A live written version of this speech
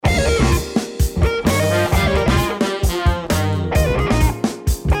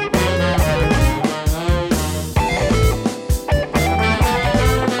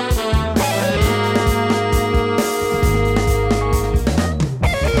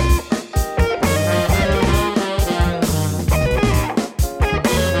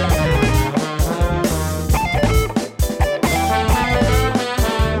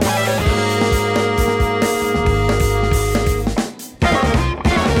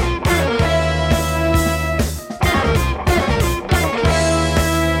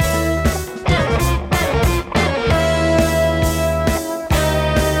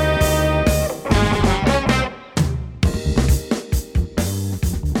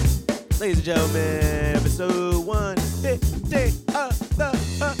Ladies and gentlemen, episode 150 of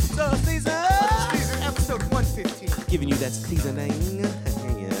the season. Episode 115. Giving you that seasoning.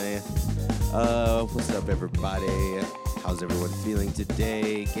 What's up, everybody? How's everyone feeling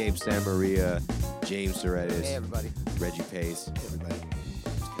today? Gabe San Maria, James Soretis, Hey, everybody. Reggie Pace, everybody.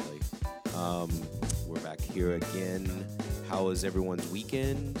 Kelly. We're back here again. How was everyone's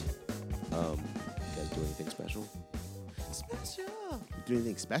weekend? You guys do anything special? Do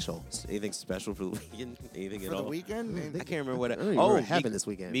anything special Anything special for the weekend? Anything For at the all? weekend? I can't remember what. I don't even know what happened this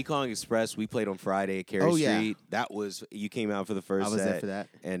weekend. Mekong Express. We played on Friday at Cary Oh, yeah. Street. That was you came out for the first. I was set, there for that.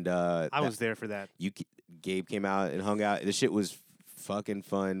 and I was there for that. Gabe came out and hung out. The shit was fucking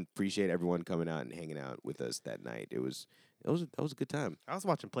fun. Appreciate everyone coming out and hanging out with us that night. That was a good time. I was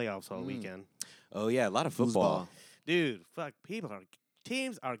watching playoffs all weekend. Oh yeah, a lot of football. Dude,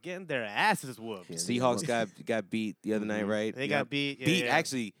 teams are getting their asses whooped. Yeah. Seahawks got beat the other night, right? They got beat. Yeah, beat yeah.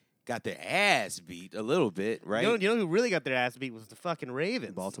 actually got their ass beat a little bit, right? You know who really got their ass beat was the fucking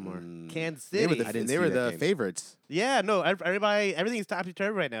Ravens. Baltimore. Kansas They were City. I didn't they see were that the game. favorites. Yeah, no, everybody, everything's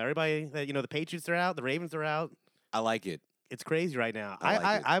topsy-turvy right now. Everybody, the Patriots are out, the Ravens are out. I like it. It's crazy right now. I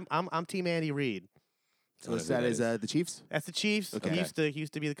like it. I'm Team Andy Reid. So what's that? Is the Chiefs? That's the Chiefs. Okay. He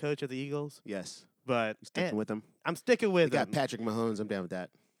used to be the coach of the Eagles, Yes. but Sticking with them. I'm sticking They with got them. Patrick Mahomes. I'm down with that.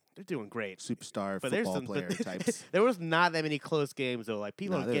 They're doing great. Superstar But there's football some player types. There was not that many close games though. Like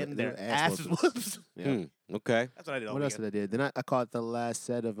people Nah, are they were- getting they their were ass asses whoopings. whooped. Yeah. Okay. That's what I did all What else weekend. did I did? Then I caught the last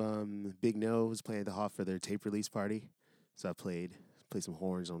set of Big No was playing at the Hoff for their tape release party. So I played some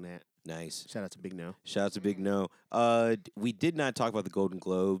horns on that. Nice. Shout out to Big No. Shout out to Big No. We did not talk about the Golden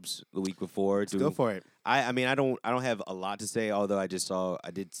Globes the week before. Let's go for it. I mean I don't have a lot to say, although I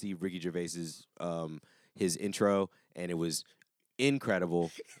did see Ricky Gervais's his intro and it was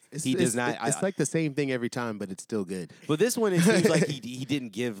incredible. He does not. It's like the same thing every time, but it's still good. But this one it seems like he didn't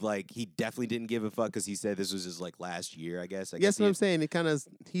give he definitely didn't give a fuck because he said this was his last year. I guess. Yes, what I'm saying. It kind of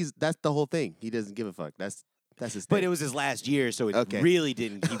that's the whole thing. He doesn't give a fuck. That's his thing. But it was his last year, so it Okay. really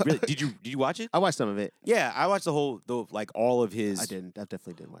didn't. Did you watch it? I watched some of it. Yeah, I watched all of his. I didn't. I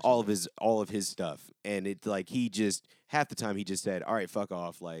definitely didn't watch all of his stuff, and it he just half the time he just said, "All right, fuck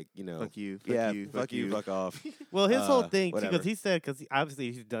off," Fuck you. Fuck yeah, you. fuck you, fuck off. Well, his whole thing, whatever. because he said,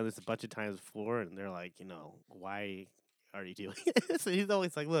 obviously he's done this a bunch of times before, and they're like, why are you doing it? So he's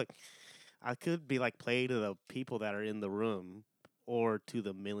always like, look, I could be like play to the people that are in the room or to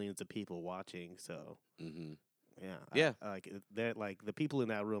the millions of people watching. So hmm yeah, Yeah. they're like the people in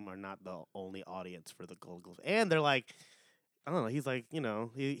that room are not the only audience for the Golden Globes, and they're like. I don't know. He's like,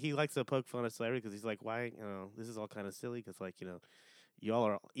 he likes to poke fun at celebrity because he's like, why, this is all kind of silly because, like, y'all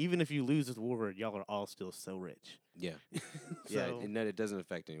are, even if you lose this award, y'all are all still so rich. Yeah, yeah, and it doesn't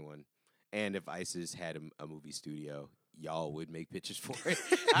affect anyone. And if ISIS had a movie studio, y'all would make pictures for it.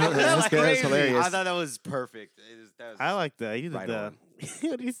 That's good. That's hilarious. I thought that was perfect. I like that. He did right the. on.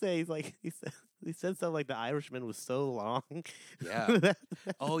 What did he say? He said something like the Irishman was so long. Yeah.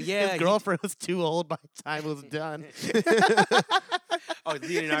 Oh yeah. His girlfriend was too old by the time it was done. Oh,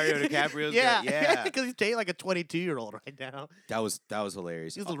 Leonardo DiCaprio's yeah, yeah. because he's dating like a 22-year-old right now. That was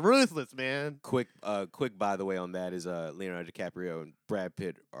hilarious. He's ruthless, man. Quick by the way on that is Leonardo DiCaprio and Brad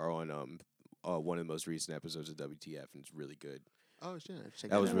Pitt are on one of the most recent episodes of WTF, and it's really good. Oh shit!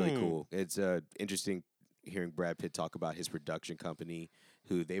 Check That was out. really cool. It's interesting hearing Brad Pitt talk about his production company,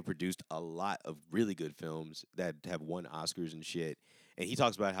 who they produced a lot of really good films that have won Oscars and shit. And he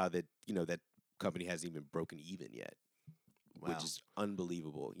talks about how that company hasn't even broken even yet. Wow. Which is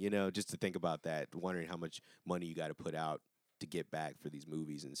unbelievable. Just to think about that, wondering how much money you got to put out to get back for these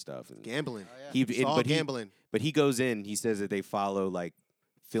movies and stuff. And Gambling. he, All gambling. but he goes in. He says that they follow like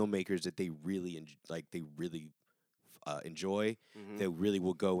filmmakers that they really enjoy. Mhm. They really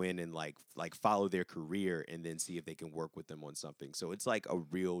will go in and like follow their career and then see if they can work with them on something. So it's like a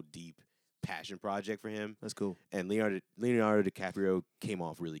real deep passion project for him. That's cool. And Leonardo DiCaprio came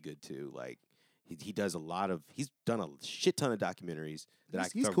off really good too. Like he does he's done a shit ton of documentaries that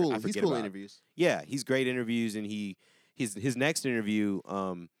He's I cool. forget He's cool about. interviews. Yeah, he's great interviews, and his next interview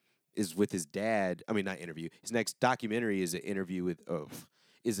is with his dad. I mean, not interview. His next documentary is a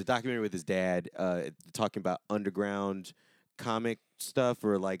documentary with his dad, talking about underground comic stuff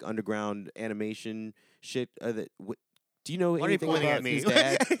or like underground animation shit. Do you know Why are you anything pointing about at me? his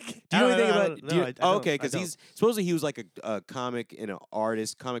dad? Do you know anything about? Okay, because he's he's supposedly he was like a comic and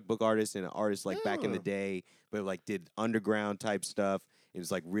comic book artist and an artist like back in the Oh. day, but like did underground type stuff. It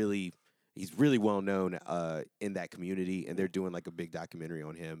was like he's really well known in that community, and they're doing like a big documentary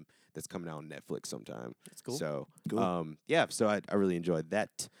on him that's coming out on Netflix sometime. That's cool. So Cool. yeah, so I really enjoyed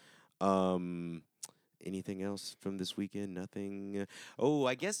that. Anything else from this weekend? Nothing. Oh,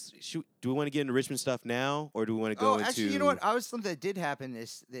 I guess do we want to get into Richmond stuff now, or do we want to go Oh, into? actually, you know what? I was something that did happen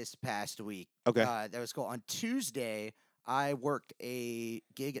this past week. Okay. That was cool. On Tuesday, I worked a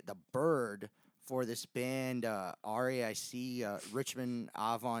gig at the Bird for this band, RAIC, Richmond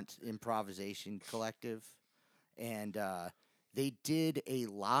Avant Improvisation Collective, and they did a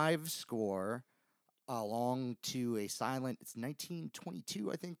live score along to a silent. It's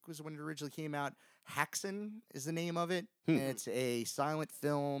 1922, I think, was when it originally came out. Haxan is the name of it, and it's a silent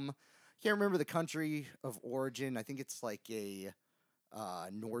film. Can't remember the country of origin. I think it's like a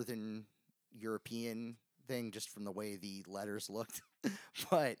Northern European thing, just from the way the letters looked.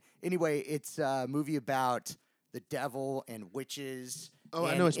 But anyway, it's a movie about the devil and witches. Oh,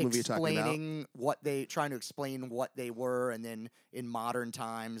 I and know which movie you're talking about. explaining trying to explain what they were, and then in modern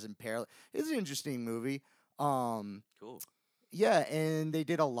times and parallel. It's an interesting movie. Cool. Yeah, and they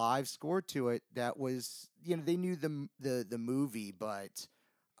did a live score to it that was, they knew the movie, but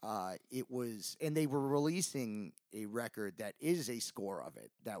it was, and they were releasing a record that is a score of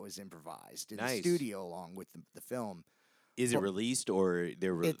it that was improvised in the Nice. studio along with the film. Is it Well, released or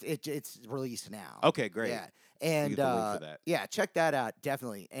they're It's released now. Okay, great. Yeah, We and get the link for that. yeah, check that out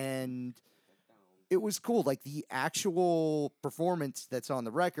definitely. And it was cool. Like the actual performance that's on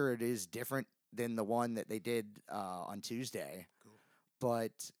the record is different than the one that they did on Tuesday.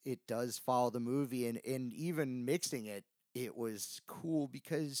 But it does follow the movie, and even mixing it, it was cool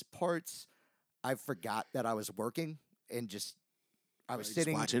because parts I forgot that I was working and I was Just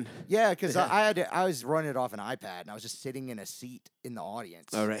sitting. watching. Yeah, because I was running it off an iPad, and I was just sitting in a seat in the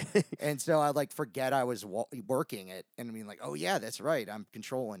audience. All right. And so I forget I was working it, and I mean oh yeah, that's right, I'm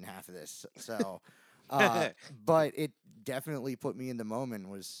controlling half of this. So, but it definitely put me in the moment. It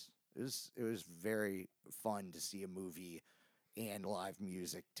was very fun to see a movie and live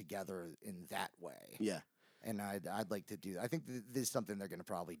music together in that way. Yeah. And I'd like to do. I think this is something they're going to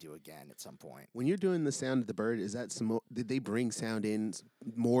probably do again at some point. When you're doing the sound of the bird, is that did they bring more sound in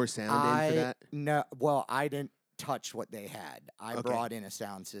for that? No, well, I didn't touch what they had. I Okay. brought in a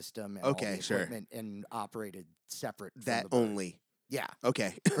sound system and all Okay, the sure. equipment and operated separate. from That the bird. only. Yeah,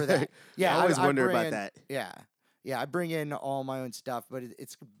 Okay. for that. Yeah, I always wonder bring about in- that. Yeah, I bring in all my own stuff, but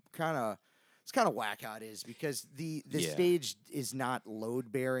it's kind of whack how it is because the Yeah. stage is not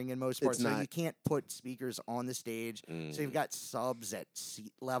load bearing in most parts, It's so not. you can't put speakers on the stage. So you've got subs at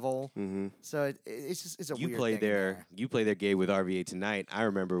seat level. Mm-hmm. So it's a You weird play thing in there. there. You play their gig with RVA tonight. I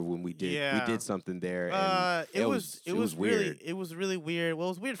remember when we Yeah. did something there. And It was weird. really really weird. Well,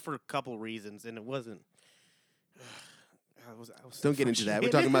 it was weird for a couple reasons, and it wasn't. I was so Don't get into that. We're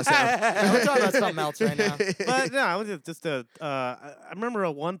frustrated. talking about sound. We're talking about something else right now. But no, I was just I remember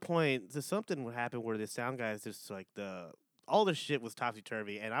at one point something would happen where the sound guys just all their shit was topsy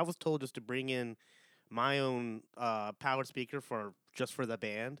turvy, and I was told just to bring in my own powered speaker for the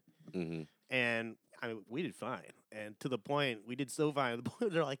band, Mhm. and I mean we did fine, and to the point we did so fine. To the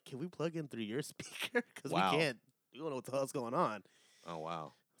point they're like, "Can we plug in through your speaker? Because Wow. we can't. We don't know what the hell's going on." Oh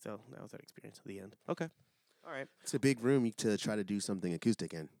wow. So that was that experience at the end. Okay. All right. It's a big room to try to do something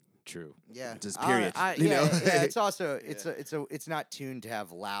acoustic in. True. Yeah, Just period, you yeah, know? yeah, it's also it's not tuned to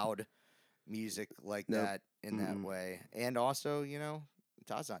have loud music like Nope. that in that Mm-mm. way, and also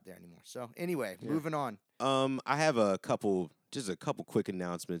Todd's not there anymore. So anyway, moving on. I have a couple quick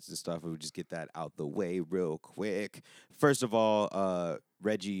announcements and stuff. We'll just get that out the way real quick. First of all,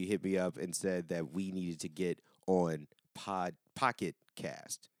 Reggie hit me up and said that we needed to get on Pocket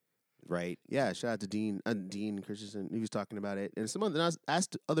Cast, right? Yeah, shout out to Dean Christensen. He was talking about it, and I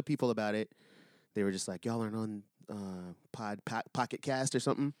asked other people about it. They were just like, "Y'all aren't on Pocket Cast or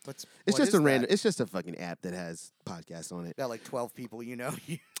something." It's It's just a random. It's just a fucking app that has podcasts on it. Got like 12 people,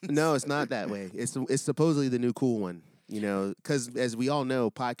 No, it's not that way. It's supposedly the new cool one. Because as we all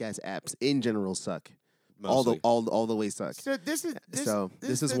know, podcast apps in general suck. Mostly. All the way suck. So this is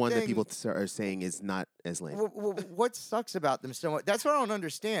This is the one that thing. people are saying is not as lame. What sucks about them so much? That's what I don't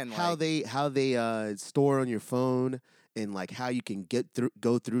understand. How they store on your phone and like how you can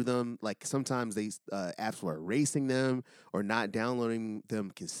go through them. Like sometimes they apps were erasing them or not downloading them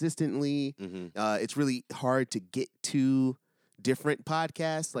consistently. Mhm. It's really hard to get to different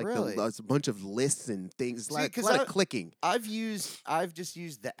podcasts. Like Really? there's a bunch of lists and things. See, Like a 'cause lot of clicking. I've just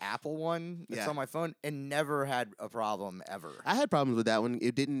used the Apple one that's Yeah. on my phone and never had a problem ever. I had problems with that one.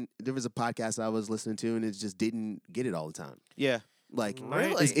 There was a podcast I was listening to and it just didn't get it all the time. Yeah. Like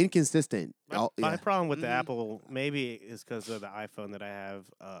Really? it's inconsistent. My Yeah. problem with the Mhm. Apple maybe is because of the iPhone that I have,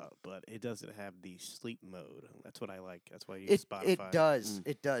 but it doesn't have the sleep mode. That's what I like. That's why I use Spotify. It does.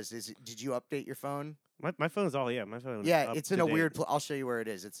 It does. Did you update your phone? My phone's all my phone. Yeah, it's in a weird. I'll show you where it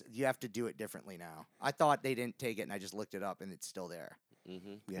is. You have to do it differently now. I thought they didn't take it, and I just looked it up, and it's still there.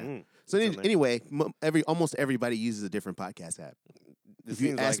 Mm-hmm. Yeah. Mm. So It's on there. anyway, almost everybody uses a different podcast app. This If you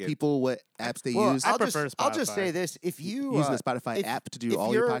seems ask like it. people what apps they Well, use, I I'll prefer just say Spotify. this: if you using the Spotify if- app to do if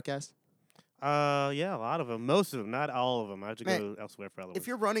all your you're- podcasts. Yeah, a lot of them. Most of them, not all of them. I have to Man, go elsewhere for other if ones.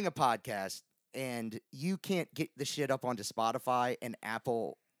 you're running a podcast and you can't get the shit up onto Spotify and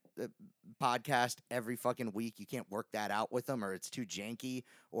Apple podcast every fucking week, you can't work that out with them, or it's too janky,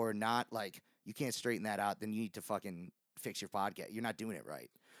 or not like you can't straighten that out, then you need to fucking fix your podcast. You're not doing it right.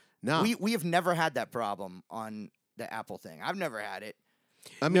 No, We have never had that problem on the Apple thing. I've never had it.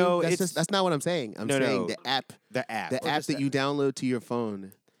 I mean No, that's not what I'm saying. I'm No, saying no. the app, The app. the Or app just that the- you download to your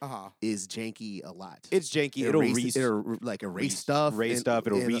phone Uh-huh. is janky a lot. It's janky. It'll erase stuff. erase and- stuff.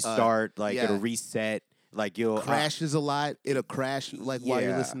 It'll and, restart. Like yeah. it'll reset. Like you'll crashes a lot. It'll crash like while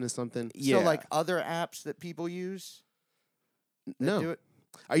you're Yeah. listening to something. Yeah. So like other apps that people use that do No, it?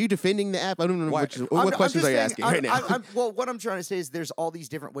 are you defending the app? I don't know Why- what questions are you asking right now. Well, what I'm trying to say is there's all these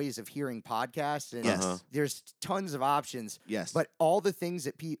different ways of hearing podcasts, and Yes. Uh-huh. there's tons of options. Yes, But all the things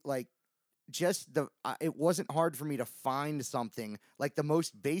that people like, just it wasn't hard for me to find something like the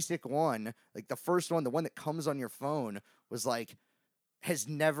most basic one, like the first one, the one that comes on your phone was like has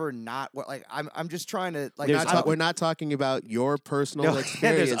never not what like I'm just trying to like we're not talking about your personal No,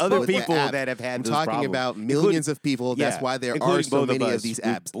 experience. there's other with the people app. that have had I'm those talking problems. about millions of people. That's Yeah, why there are including so both many us. of these We-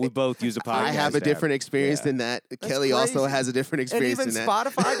 apps. We both use a podcast. I have a app. different experience Yeah. than that. Kelly also crazy. has a different and experience even than that.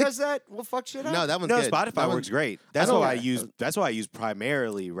 Spotify does that. Well, fuck shit up. No, that one's No, good. Spotify That one- works great. That's don't- what I use. That's what I use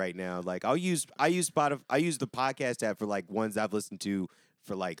primarily right now. Like I use Spotify. I use the podcast app for like ones I've listened to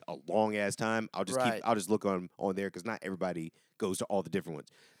for like a long ass time. I'll just look on there because not everybody goes to all the different ones.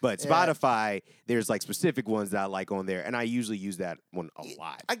 But Yeah. Spotify, there's like specific ones that I like on there, and I usually use that one a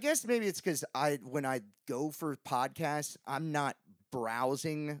lot. I guess maybe it's because when I go for podcasts, I'm not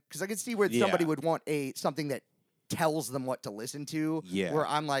browsing because I can see where somebody Yeah. would want something that tells them what to listen to. Yeah. Where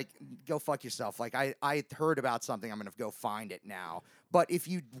I'm like, go fuck yourself. Like I heard about something, I'm gonna go find it now. But if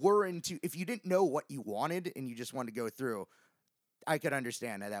you didn't know what you wanted and you just wanted to go through, I could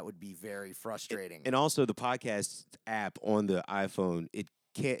understand that would be very frustrating. And also the podcast app on the iPhone, it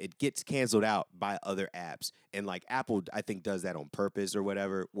gets canceled out by other apps, and like Apple, I think does that on purpose or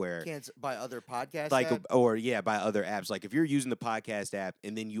whatever. Where By other podcasts. like apps? by other apps. Like if you're using the podcast app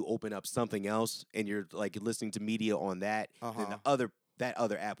and then you open up something else and you're like listening to media on that, then that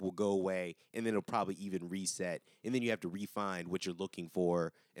other app will go away, and then it'll probably even reset, and then you have to refine what you're looking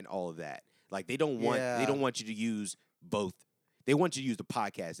for and all of that. Like they don't want you to use both. They want you to use the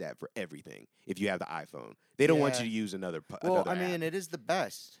podcast app for everything if you have the iPhone. They don't want Yeah. you to use another well, another I mean, app. it is the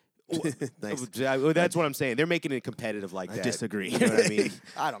best. Nice. Well, that's what I'm saying. They're making it competitive like I that. disagree. You know what I mean?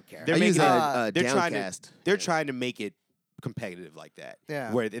 I don't care. They're I use making a they're trying to- Downcast. They're trying to make it competitive like that.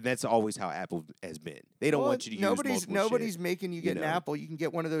 Yeah. Where and that's always how Apple has been. They don't want you to use multiple nobody's shit. making you you get an know. Apple. You can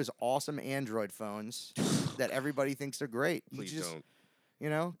get one of those awesome Android phones that everybody thinks are great. You Please just, don't. you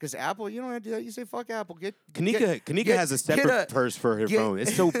know, because Apple, you don't have to do that. You say fuck Apple. Kanika get- has a get separate a- purse for her get- phone.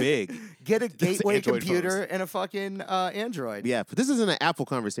 It's so big. get a gateway Android computer and a fucking Android. Yeah, but this isn't an Apple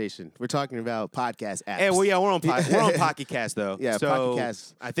conversation. We're talking about podcast apps. Hey, well, yeah, we're on Pocket Cast though. Yeah, so Pocket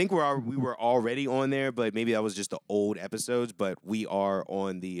Cast. I think we were already on there, but maybe that was just the old episodes. But we are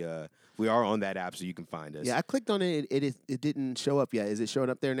on that app, so you can find us. Yeah, I clicked on it. It didn't show up yet. Is it showing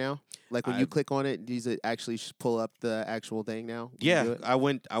up there now? Like when I- you click on it, does it actually pull up the actual thing now? When you Yeah, do it? I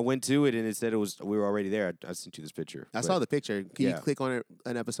went to it and it said we were already there. I sent you this picture. I but saw the picture. Can you yeah. click on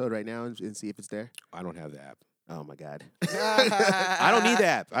an episode right now and see if it's there? I don't have the app. Oh my God! I don't need the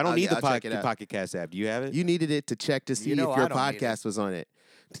app. I don't I'll- need the I'll check it Pocket, out. Pocket Cast app. Do you have it? You needed it to check to see You know if your I don't need it. podcast was on it.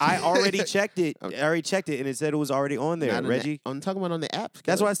 I already checked it. I already checked it, and it said it was already on there. Not on the- Reggie, I'm talking about on the app. that's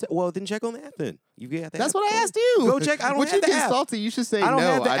Kelly. what I said. Well, then check on the app. Then you got the That's app. what I asked you. Go check. I don't Would have you the be app. salty? You should say I don't no.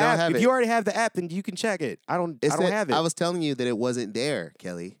 have the I app. don't have if it. you already have the app, then you can check it. I don't have it. I was telling you that it wasn't there,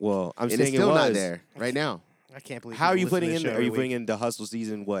 Kelly. Well, I'm And saying it's still it was not there right now. I can't believe. How are people you listen to putting this in? show Are every you week. putting in the Hustle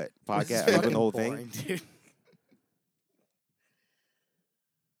season what podcast? It's Are you putting fucking the whole boring, thing? dude.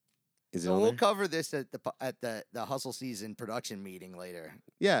 Is it So on we'll there? cover this at the hustle season production meeting later.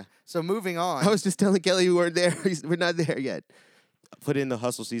 Yeah, So moving on. I was just telling Kelly we weren't there. We're not there yet. Put in the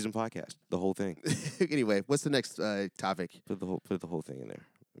Hustle season podcast. The whole thing. Anyway, what's the next topic? Put the whole thing in there.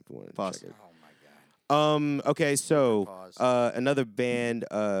 If you want to Pause. check it. Oh my Okay, so Pause. another band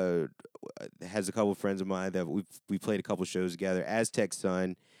has a couple friends of mine that we played a couple shows together. Aztec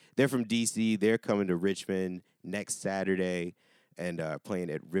Sun, they're from DC. They're coming to Richmond next Saturday and playing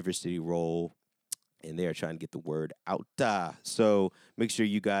at River City Roll, and they are trying to get the word out. So make sure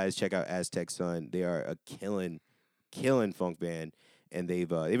you guys check out Aztec Sun. They are a killing funk band, and they've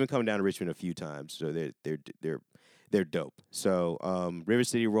been coming down to Richmond a few times. So they're dope. So River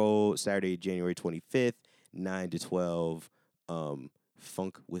City Roll, Saturday, January 25th, 9 to 12.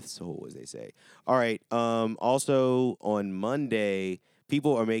 Funk with soul, as they say. All right. Also on Monday,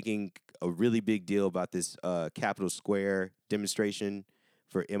 people are making a really big deal about this Capitol Square demonstration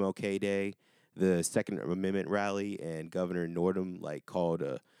for MLK Day, the Second Amendment rally, and Governor Northam called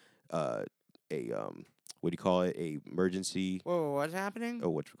a what do you call it? A emergency. Whoa, what's happening?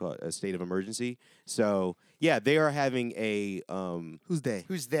 Or what you call it? A state of emergency. So yeah, they are having a Who's they?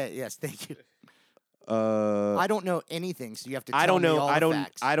 Who's that? Yes, thank you. I I don't know anything, so you have to tell I don't me know. all I the don't.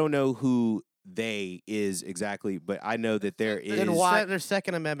 facts. I don't know who they is exactly, but I know that there is. Then why- They're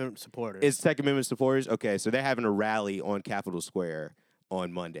Second Amendment supporters. It's Second Amendment supporters. Okay, so they're having a rally on Capitol Square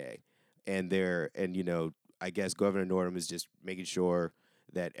on Monday, and I guess Governor Northam is just making sure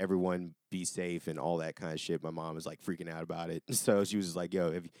that everyone be safe and all that kind of shit. My mom is freaking out about it, so she was just like,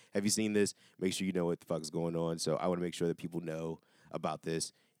 "Yo, have you seen this? Make sure you know what the fuck is going on." So I want to make sure that people know about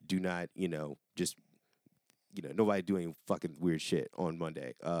this. Do not, just nobody doing fucking weird shit on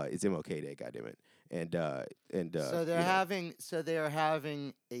Monday. It's MLK Day, goddammit. So they're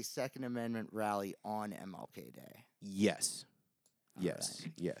having a Second Amendment rally on MLK Day. Yes. All Yes.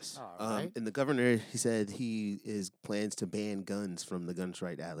 right. Yes. All right. And the governor, he said he plans to ban guns from the Guns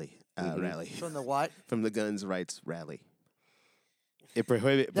Right rally. From the what? From the Guns Rights rally. It Now, that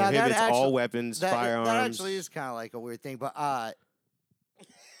prohibits all actually- weapons, That firearms. actually is kind of like a weird thing, but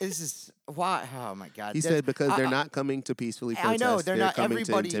this is why. Oh my God! He There's- said because I- they're I- not coming to peacefully I protest. know, they're not- coming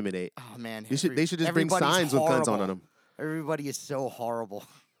everybody- to intimidate. Oh man, They should just bring everybody's signs with guns on horrible. them. Everybody is so horrible.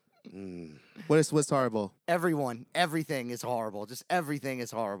 What's horrible? Everyone, everything is horrible. Just everything is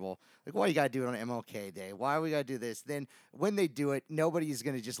horrible. Like, why you gotta do it on MLK Day? Why we gotta do this? Then when they do it, nobody is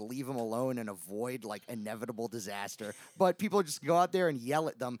gonna just leave them alone and avoid inevitable disaster. But people just go out there and yell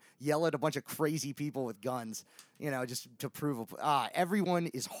at them, yell at a bunch of crazy people with guns, just to prove. Everyone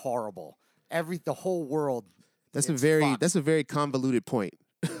is horrible. The whole world. That's it's a fucked. very convoluted point.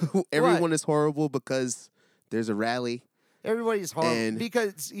 Everyone is horrible because there's a rally. Everybody's horrible And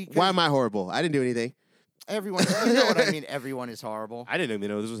because Why am I horrible? I didn't do anything. everyone. You know what I mean? Everyone is horrible. I didn't even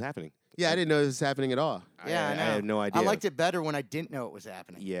know this was happening. Yeah, I didn't know this was happening at all. Yeah, I know. I had no idea. I liked it better when I didn't know it was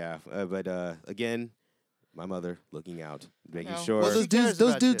happening. Yeah, but again, my mother looking out, making know. sure. Well, She those dudes, cares those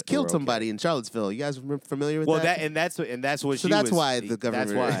about dudes shit. killed We're okay. somebody in Charlottesville. You guys familiar with well, that? that's what So she that's was. why the government-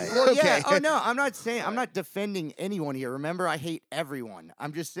 That's why. Well, yeah. Okay. Oh no, I'm not defending anyone here. Remember, I hate everyone.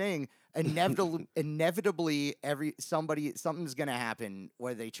 I'm just saying, inevitably, something's gonna happen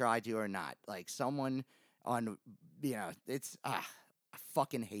whether they try to or not. Like someone it's I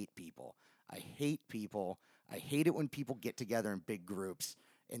fucking hate people. I hate people. I hate it when people get together in big groups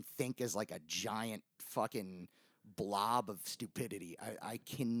and think as a giant fucking blob of stupidity. I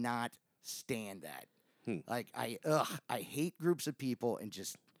cannot stand that. I hate groups of people and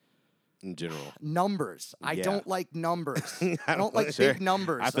just In general, numbers. I Yeah. don't like numbers. I I don't like sure. big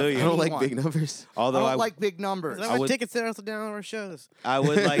numbers. I feel of you. I don't like anyone. big numbers. I although don't like big numbers. Is that I why would- ticket sales are down on our shows? I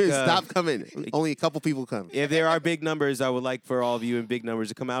would like Stop coming. Only a couple people come. If there are big numbers, I would like for all of you in big numbers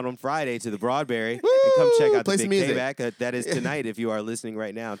to come out on Friday to the Broadberry and come check out Play the some big music. payback. That is tonight. If you are listening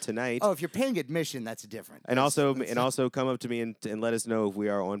right now, tonight. Oh, if you're paying admission, that's different. And That's- also come up to me and let us know if we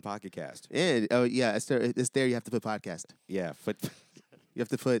are on Pocket Cast. And it's there. You have to put podcast. Yeah, You have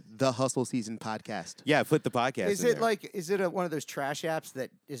to put the Hustle Season podcast. put the podcast. Is in it there. is it one of those trash apps that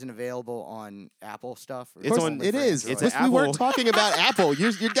isn't available on Apple stuff? Or It's is on- only It for is. Android? It's an We weren't Apple. talking about Apple.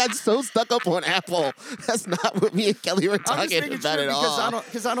 You got so stuck up on Apple. That's not what me and Kelly were I'm just talking making about sure at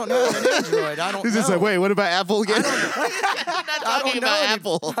because all. I don't know an Android. I don't He's know. just like, wait, what about Apple again? I don't know about any-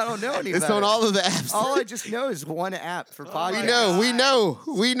 Apple. I don't know any It's better. on all of the apps. All I just know is one app for podcasts. we know.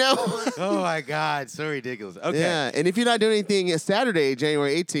 Oh my God, so ridiculous. Okay. Yeah, and if you're not doing anything, Saturday,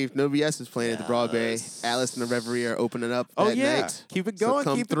 January 18th, No BS is playing at the Broadway. Alice and the Reverie are opening up Oh that yeah. night. Keep it So going.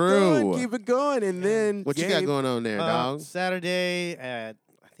 come keep through. it going. Keep it going. And then What you got Gabe- going on there, dog? Saturday at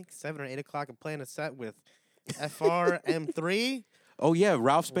I think 7 or 8 o'clock. I'm playing a set with FRM3, Oh yeah,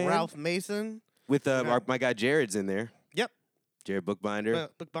 Ralph's band Ralph Mason, with Yeah. my guy Jared's in there. Yep. Jared Bookbinder.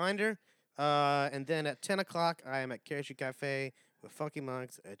 Bookbinder, and then at 10 o'clock I am at Carrie Street Cafe The Funky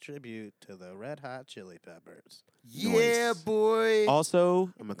Monks, a tribute to the Red Hot Chili Peppers. Yeah, Nice. boy. Also,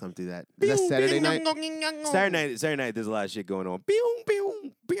 I'm gonna come through that. Is that Saturday night? Saturday night, there's a lot of shit going on. Pew,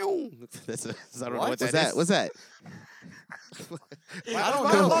 pew, pew. That's I don't know What? what What's that that? is. What's that? I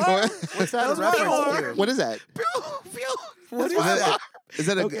don't know. What's that a reference to? What is that? What is Is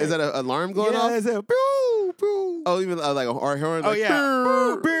that? that? Okay. Is that an alarm going yeah, off? it's a pew, pew. Oh, even like a horn. Oh Like, yeah.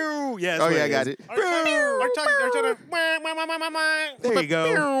 "Brrr." Pew, pew. Yeah. that's Oh what yeah, I got is. it. There you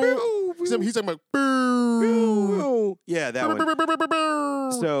go. He's talking about. Pew. Yeah, that one.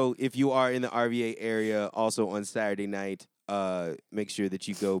 So So if you are in the RVA area, also on Saturday night, make sure that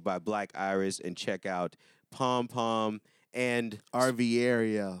you go by Black Iris and check out Pom Pom and RV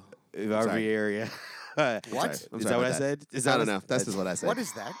area. RV sorry. area. What? I'm Is sorry that what I about said? Is I that don't know. That's just what I said. What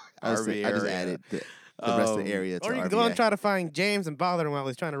is that? I just RV area. added the rest of the area to Or you RVA. can go and try to find James and bother him while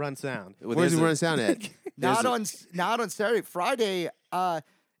he's trying to run sound. Well, Where's there's he a- run sound at? Not There's on Saturday. Friday.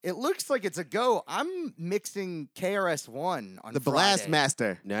 It looks like it's a go. I'm mixing KRS-One on the Friday. Blast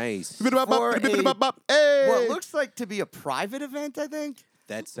Master. Nice. For a- Hey! What looks like to be a private event, I think.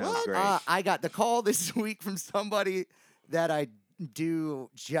 That sounds What? great. I got the call this week from somebody that I do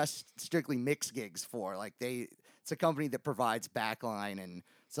just strictly mix gigs for. Like it's a company that provides backline and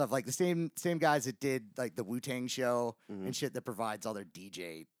stuff. Like the same guys that did like the Wu-Tang show Mhm. and shit that provides all their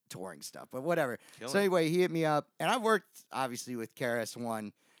DJ touring stuff. But whatever. Kill So it. anyway, he hit me up, and I worked obviously with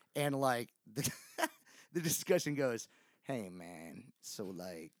KRS-One, and like the discussion goes, "Hey man, so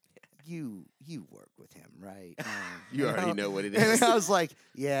like you work with him, right?" You already know what it And is. I was like,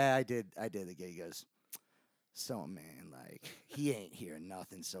 "Yeah, I did the gig." He goes, "So man, like he ain't hearing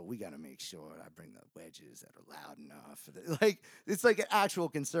nothing, so we gotta make sure I bring the wedges that are loud enough." Like it's like an actual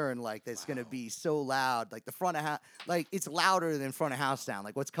concern, like that's gonna be so loud, like the front of house, like it's louder than front of house sound,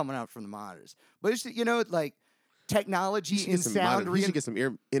 like what's coming out from the monitors. But it's like technology You should in get some sound. you should get some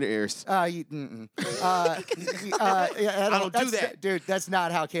inner ears. Yeah, I don't do that. dude. That's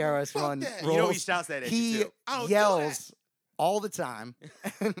not how KRS-One that. rolls. You know he shouts that at you, He too. I don't do yells all the time,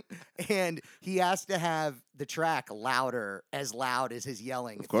 and he has to have the track as loud as his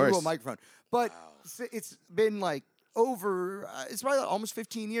yelling Of through a course. microphone. But it's been like over. It's probably almost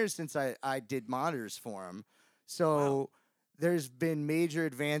 15 years since I did monitors for him. So. There's been major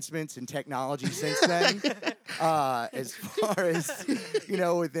advancements in technology since then, as far as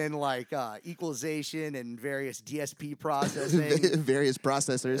within like equalization and various DSP processing, Various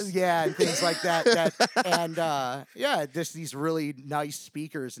processors. yeah, and things like that. And just these really nice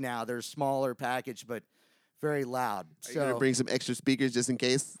speakers now. They're smaller package, but very loud. Are you gonna bring some extra speakers just in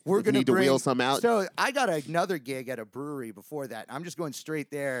case We're if you gonna need to wheel bring- some out? So I got another gig at a brewery before that. I'm just going straight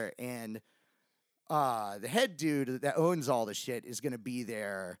there, and the head dude that owns all the shit is going to be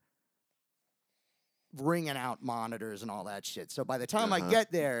there ringing out monitors and all that shit. So by the time I get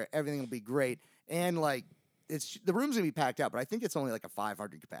there, everything will be great. And like, the room's going to be packed out, but I think it's only like a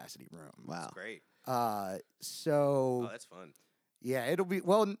 500 capacity room. Wow. Great. So Oh, that's fun. yeah, it'll be,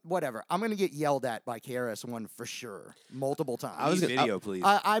 well, whatever. I'm going to get yelled at by KRS-One for sure, multiple times. I was Need gonna- video, please.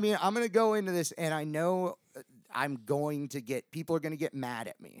 I mean, I'm going to go into this, and I know people are going to get mad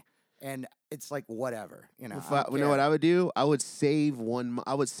at me. And it's like, whatever, you know. If I I, don't you know what care. I would do? I would save one.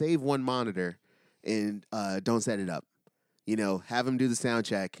 I would save one monitor, and don't set it up. Have him do the sound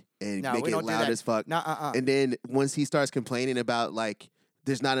check and No, make we it don't do loud that. as fuck. Nuh-uh. And then once he starts complaining about like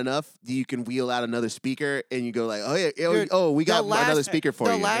there's not enough, you can wheel out another speaker, and you go like, oh yeah, Dude, we got the last- another speaker for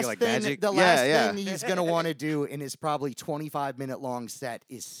the you. Last like thing, Magic? the Yeah, last yeah. thing he's gonna want to do in his probably 25-minute long set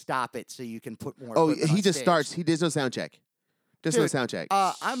is stop it so you can put more. Oh, equipment he on just stage. starts. There's no sound check. There's no Dude, sound check.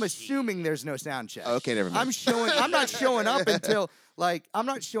 I'm assuming there's no sound check. Okay, never mind. I'm not showing up until I'm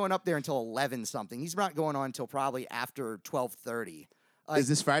not showing up there until 11 something. He's not going on until probably after 12:30. Is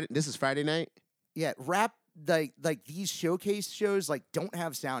this Friday? This is Friday night. Yeah, rap like these showcase shows don't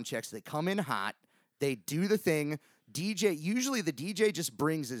have sound checks. They come in hot. They do the thing. Usually the DJ just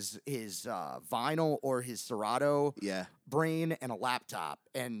brings his vinyl or his Serato Yeah. brain and a laptop,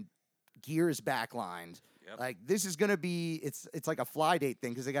 and gear is backlined. Yep. Like this is gonna be it's like a fly date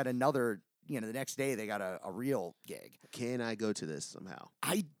thing because they got another the next day they got a real gig. Can I go to this somehow?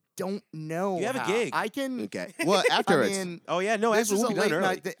 I don't know. You have a how. gig. I can. Okay. Well, I afterwards. mean, Oh yeah, no, this actually, is we'll a be done late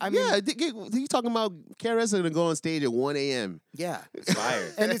early. night. I mean, yeah, he's talking about KRS gonna go on stage at 1 a.m. yeah. It's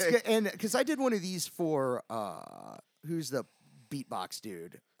fire. And because I did one of these for who's the beatbox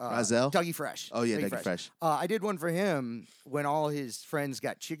dude? Rozelle? Dougie Fresh. Oh yeah, Dougie Fresh. I did one for him when all his friends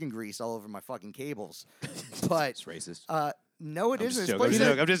got chicken grease all over my fucking cables. But It's racist. no, it I'm isn't. just This joking, place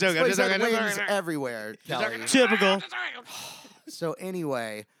I'm just this joking, I'm just place joking, had I'm just wings joking. everywhere, Kelly. Typical. So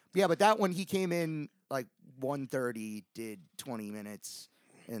anyway, yeah, but that one he came in like 1:30, did 20 minutes,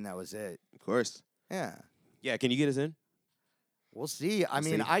 and that was it. Of course. Yeah. Yeah, can you get us in? We'll see. I We'll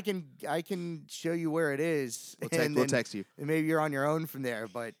mean, see. I can show you where it is, We'll and then text you. maybe you're on your own from there.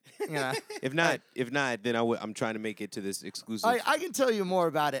 But yeah, If not, then I'm trying to make it to this exclusive. I can tell you more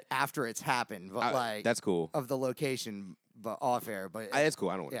about it after it's happened. But that's cool. of the location, but off air. But That's cool.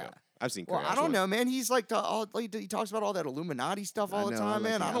 I don't want to yeah. go. I've seen. well, Curry I don't Ashworth. know, man. He's like, he talks about all that Illuminati stuff all I the know, I time, like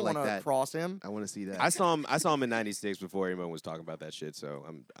man. that. I I don't like want to that. cross him. I want to see that. I saw him in '96 before anyone was talking about that shit. So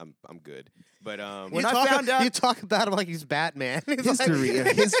I'm good. But When I found out- you talk about him like he's Batman. He's History,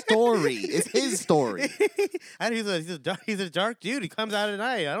 his story. It's his story. and he's a dark dude. He comes out at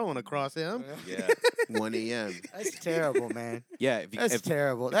night. I don't want to cross him. yeah, 1 a.m. That's terrible, man. yeah. That's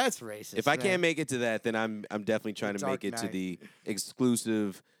terrible. That's racist. If I man. can't make it to that, then I'm definitely trying to Dark make it to Knight. the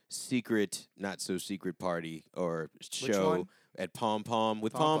exclusive, secret, not so secret party or show one? at Pom Pom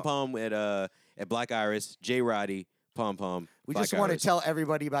with Pom Pom Pom at Black Iris, J Roddy, Pom Pom. we Black just want to Iris. tell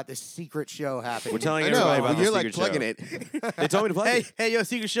everybody about this secret show happening. We're telling I everybody know. about the You're like secret show. plugging it. They told me to plug it. Hey, yo,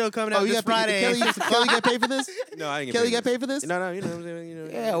 secret show coming out Oh, you this got Friday. Kelly got paid for this? No, I didn't get Kelly paid got for this. paid for this? No, you know.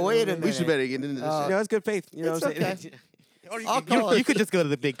 Yeah, wait a minute. We should better get into this. Uh, shit. No, it's good faith. You know It's what I'm saying? okay. Or you, I'll could, you- call you it. could just go to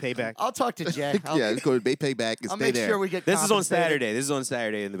the big payback. I'll talk to Jay. I'll, Yeah, let's go to Payback and I'll stay make there. sure we get. This is on compensated. Saturday. This is on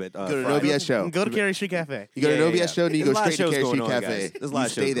Saturday in the Go to Friday. an OBS show. Go to Carey Street Cafe. You go to Yeah, an yeah, OBS show and you There's go a lot of straight to shows Carey going Street on, Cafe. guys. There's a You lot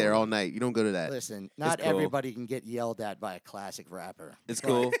of stay shows there going all on. night. You don't go to that. Listen, not cool. everybody can get yelled at by a classic rapper. It's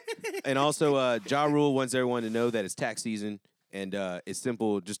cool. And also, Ja Rule wants everyone to know that it's tax season, and it's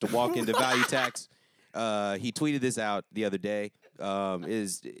simple just to walk into Value Tax. He tweeted this out the other day.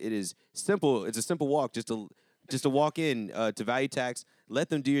 It is simple. It's a simple walk just to walk in to Value Tax, let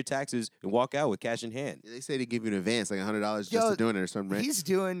them do your taxes, and walk out with cash in hand. They say they give you an advance, like $100 just Yo, for doing it or something, right? He's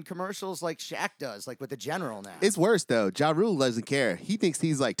doing commercials like Shaq does, like with the General now. It's worse though. Ja Rule doesn't care. He thinks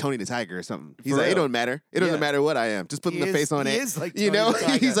he's like Tony the Tiger or something. He's For like, it real. don't matter. It doesn't Yeah. matter what I am. Just put He the is- face on he it. is like you Tony know, the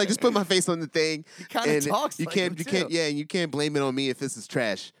Tiger. he's like, just put my face on the thing. He kinda and talks you like can't, him, you can't, too. yeah, and you can't blame it on me if this is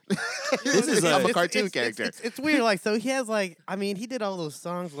trash. This is I'm a a- cartoon character. It's weird. Like, so he has like, I mean, he did all those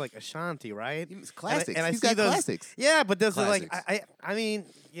songs with, like Ashanti, right? It's classics. And I He's see got those, classics. Yeah, but this is like, Classics. I mean,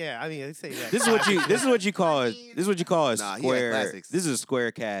 yeah, I mean, they say that. This is what you call a Nah, he had square. classics. This is a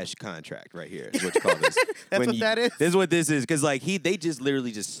square cash contract right here. Is what you call this. That's what that is? This is what this is because like they just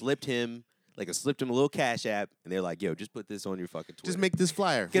literally just slipped him a little cash app and they're like, yo, just put this on your fucking Twitter. Just make this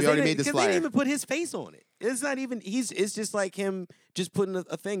flyer. We Because already made this they flyer. didn't even put his face on it. It's not even. It's just like him just putting a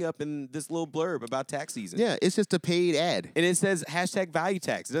thing up in this little blurb about tax season. Yeah, it's just a paid ad. And it says #value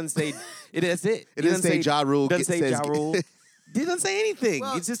tax. It doesn't say. That's it. It doesn't say Ja Rule. Doesn't say says- Ja Rule. It doesn't say anything.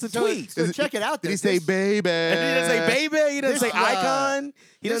 Well, it's just a so- tweet. So check it out. Did he this- say baby? He doesn't say baby. He doesn't This, say icon.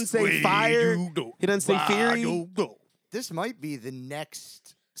 He doesn't say fire. He doesn't say theory. This might be the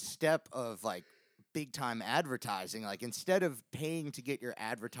next step of like big time advertising. Like instead of paying to get your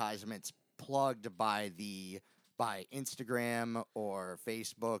advertisements plugged by Instagram or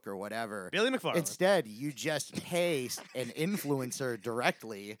Facebook or whatever, Billy McFarland. instead you just pay an influencer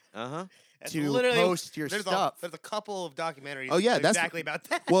directly Uh huh. That's to literally- post your there's stuff. there's a couple of documentaries. Oh, yeah, that's- exactly about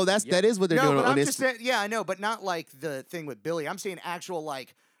that. Well, that is what they're no, doing but on I'm just Instagram. saying, yeah, I know, but not like the thing with Billy. I'm saying actual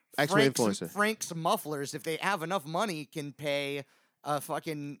like Actual Frank's, influencer. Frank's Mufflers, if they have enough money, can pay a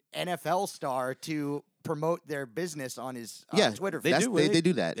fucking NFL star to promote their business on his Yeah, Twitter. They feed. That's, do, they, really. they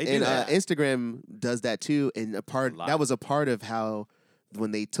do that. They do and that. Instagram does that too. And lot. that was a part of how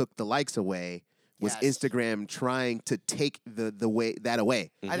when they took the likes away was Yes. Instagram trying to take the way that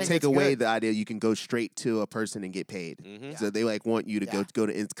away. I think Take that's away good. the idea you can go straight to a person and get paid. Mhm. So they like want you to Yeah. go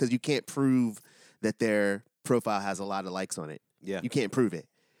to because you can't prove that their profile has a lot of likes on it. Yeah. You can't prove it,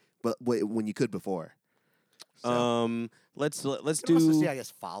 but when you could before. Let's You can also do. see, I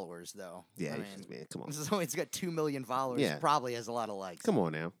guess, followers though. Yeah, I it's mean, just, man, come on, so it's got 2 million followers. Yeah. Probably has a lot of likes. come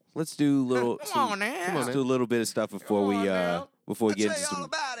on now. Let's do little. Come on now. Let's do a little bit of stuff before we before we get into Tell you all some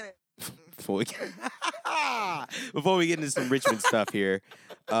about it. before we before we get into some Richmond stuff here.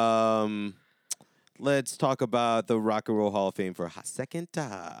 Let's talk about the Rock and Roll Hall of Fame for a second.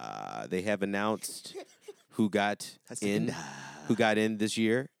 They have announced who got in this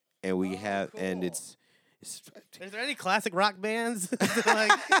year, and we have and it's Is there any classic rock bands?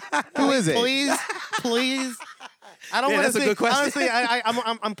 Like, Who is it? Please. I don't Yeah, want that's to a see. good question. Honestly,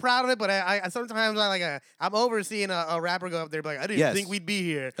 I'm proud of it, but I sometimes I'm overseeing a rapper go up there, and be like, I didn't Yes. think we'd be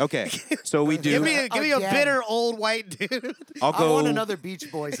here. okay. So we do. Give me a Again. bitter old white dude. I'll I go. want another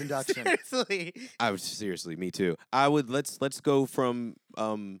Beach Boys induction. Seriously. I was seriously, me too. I would let's go from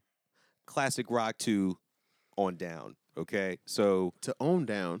classic rock to on down. Okay, so To own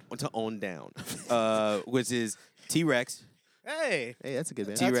down. to on down, which is T-Rex. Hey, Hey, that's a good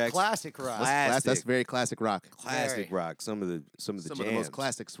band. T-Rex. That's classic rock. That's very classic rock. Classic Very. rock. Some of the Some of the jams. most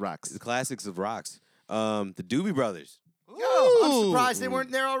classics rocks. The classics of rocks. The Doobie Brothers. Yo, I'm surprised they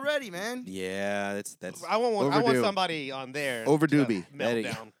weren't there already, man. Yeah, that's. I want Overdue. somebody on there. Over to Doobie.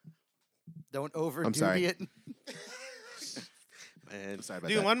 Meltdown. Don't overdo I'm sorry. it. Man, Sorry about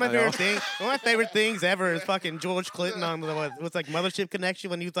Dude, that. one of my favorite things ever is fucking George Clinton on what's like Mothership Connection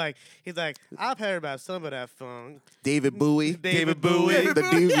when he's like, I've heard about some of that funk. David Bowie. David Bowie.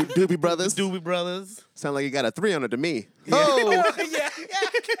 The Doobie Brothers. Doobie Brothers. Sound like you got a 3 on it to me. Oh, yeah.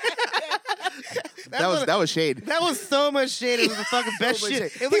 that was shade. That was so much shit. It was the fucking best So much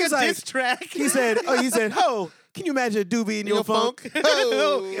shit. shit. It was He like was a like- diss track. He said, ho, can you imagine a doobie in your funk?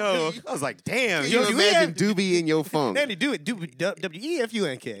 Oh. Yo, I was like, damn. Can you yo, imagine Doobie in your funk? Then he do it.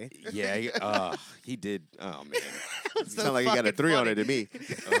 W-E-F-U-N-K. Yeah, he did. Oh man. Sound like you got a 3 on it to me.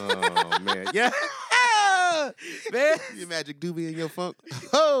 Oh man. Yeah. Man. Can you imagine Doobie in your funk?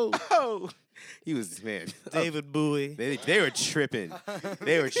 Oh. Oh. He was man. David Bowie. They were tripping.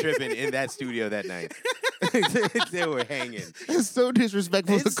 They were tripping in that studio that night. They were hanging. It's so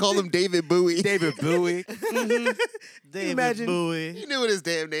disrespectful to call him David Bowie. David Bowie. David imagine- Bowie. He knew what his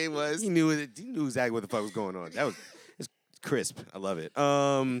damn name was. He knew exactly what the fuck was going on. That was it's crisp. I love it.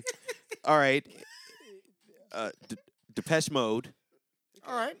 All right. Depeche Mode.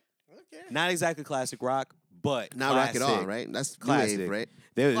 All right. Okay. Not exactly classic rock, but Not rock at all, classic. right? That's new Classic. wave, right?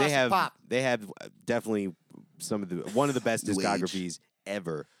 They Classic have pop. definitely one of the best New age. discographies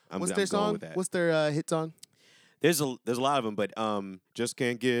ever. What's I'm their going song? with that. What's their hit song? There's a lot of them, but just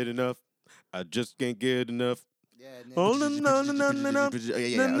can't get enough. I just can't get enough. Yeah. Oh no no no no no no.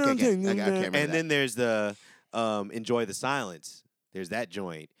 Yeah. Okay. I can't remember And that. then there's the Enjoy the Silence. There's that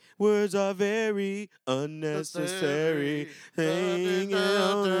joint. Words are very unnecessary. Hanging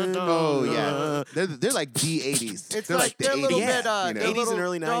on. Oh yeah, they're like D80s. It's they're like the they're a little 80s, bit, you know? they're a 80s and little-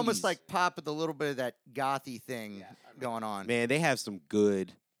 early They're almost 90s. like pop with a little bit of that gothy thing going on. Man, they have some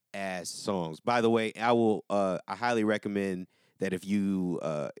good ass songs. By the way, I highly recommend that if you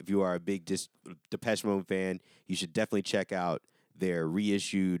are a big Depeche Mode fan, you should definitely check out their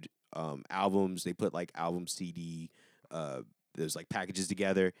reissued albums. They put like album CD there's like packages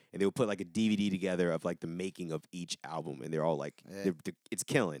together, and they would put like a DVD together of like the making of each album, and they're all like Yeah. it's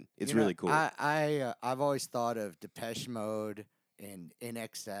killing. It's You know, really cool. I've always thought of Depeche Mode and In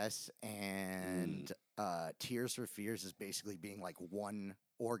Excess and Tears for Fears as basically being like one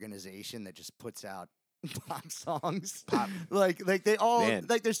organization that just puts out pop songs. like they all Man.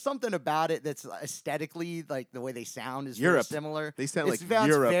 like there's something about it that's aesthetically like the way they sound is Europe. very similar. They sound It's like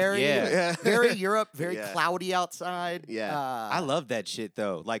Europe. very Yeah. very Europe, very Yeah. cloudy outside. Yeah. I love that shit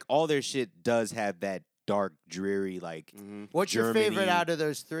though. Like all their shit does have that dark, dreary like. What's your favorite Germany. out of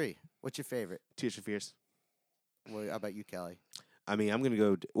those three? What's your favorite? Tears for Fears. Well, how about you, Kelly? I mean, I'm gonna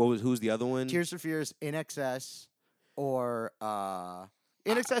go. Who's the other one? Tears for Fears, In Excess, or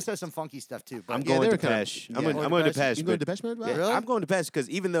In Excess has some funky stuff too. But I'm Yeah, going they to were kinda- Depeche. yeah. I'm going Going to Depeche? Depeche. You going to but- Depeche Mode? Wow. yeah, Really? I'm going to Depeche because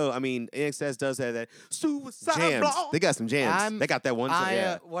even though I mean, NXS does have that suicide Jams. block. They got some jams. I'm- They got that one. song,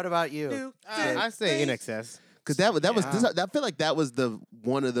 yeah. what about you? I say In Excess. Because that was Yeah. I feel like that was the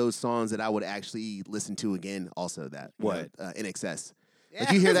one of those songs that I would actually listen to again. Also, that What? In Excess.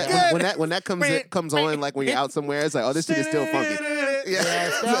 Like you hear that when that comes on, like when you're out somewhere, it's like, oh, this shit is still funky.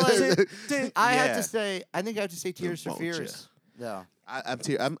 Yeah, I have Yeah. to say, I think I have to say Tears for Won't ya? Fears. No. I'll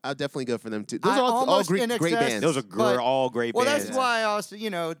definitely go for them too. Those I are all almost great, In great Excess- bands. Those are But- all great Well, bands. that's why I also,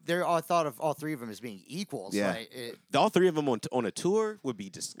 I thought of all three of them as being equals. Yeah. Like, all three of them on a tour would be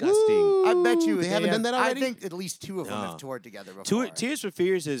disgusting. Woo! I bet you they haven't done that already. I think at least two of them No. have toured together before. Tears for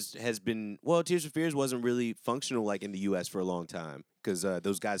Fears has been Tears for Fears wasn't really functional like in the U.S. for a long time because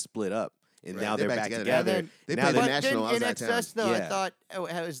those guys split up and Right, now they're back together. And then- They Now played they're- the But National. I then was In out of town. Excess, though, I Yeah. thought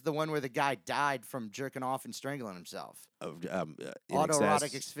it was the one where the guy died from jerking off and strangling himself. In Autoerotic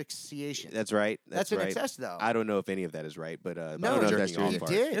Excess. asphyxiation. That's right. That's right. In Excess, though. I don't know if any of that is right, but No, the I don't know if jerking that's true off He either.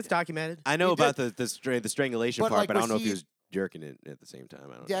 part. did. It's documented. I know He about the strangulation But, part, like, but I don't know was if he he- was jerking it at the same time. I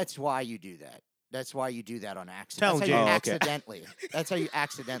don't know. That's why you do that. That's why you do that on accident. Tell That's him, how you Jay. Oh, okay. accidentally. That's how you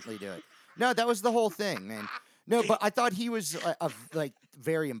accidentally do it. No, that was the whole thing, man. No, but I thought he was like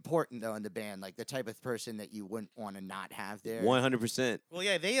very important though in the band, like the type of person that you wouldn't want to not have there. 100%. Well,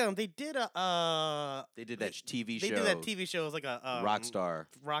 yeah, they did a They did that TV show. they did that TV show. It was like a Rockstar.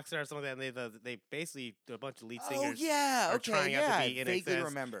 Rockstar or something like that. And they basically a bunch of lead Oh singers. yeah, are okay, trying out yeah. to I be in vaguely excess.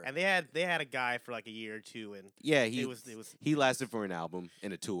 remember. And they had a guy for like a year or two, and Yeah, it was he lasted for an album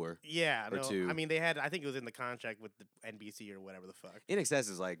and a tour. yeah. or No, two. I mean they had. I think it was in the contract with the NBC or whatever the fuck. In Excess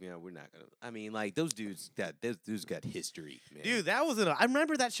is like, we're not gonna. I mean, like those dudes that dude's got history, man. Dude, I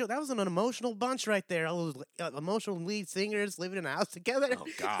remember that show. That was an emotional bunch right there. All those emotional lead singers living in a house together. Oh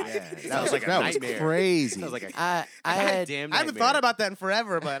God, Yeah, that was like a that was nightmare. crazy. That was like a I had goddamn I haven't nightmare. thought about that in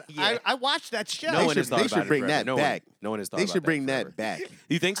forever, but Yeah. I watched that show. No They one should- has thought they about should it bring forever. that no back. One, no one has thought They about should bring forever. that back.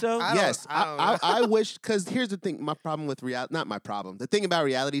 You think so? I don't- Yes, I don't know. I wish, because here's the thing. My problem with reality, not my problem. The thing about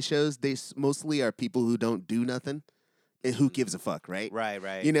reality shows, they mostly are people who don't do nothing, and who gives a fuck, right?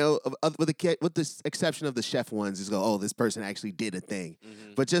 Right. You know, with the exception of the chef ones, is go, oh, this person actually did a thing.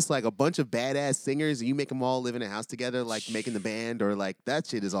 Mhm. But just like a bunch of badass singers, and you make them all live in a house together, like making the band, or like that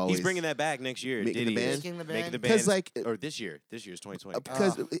shit is always. He's bringing that back next year. Making the Diddy is. band? Making the Making band? the 'Cause, band. like, or this year. This year's 2020.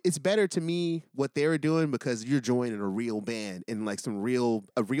 because it's better to me what they were doing, because you're joining a real band, and like a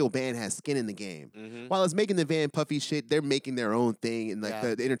real band has skin in the game. Mhm. While it's making the Van Puffy shit, they're making their own thing, and like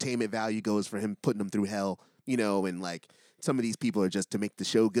Yeah. the entertainment value goes for him putting them through hell, you know, and like some of these people are just to make the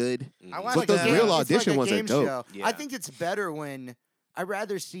show good. Mhm. I It's watched But those a that. real it's audition like a ones are game dope. show. Yeah. I think it's better when I'd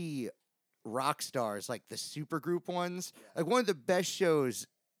rather see rock stars like the supergroup ones. Like one of the best shows,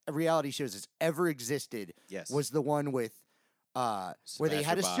 reality shows that's ever existed Yes. was the one with where they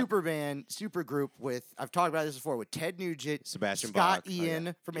had a Sebastian super group with, I've talked about this before, with Ted Nugent, Sebastian Scott Bach. Oh, yeah.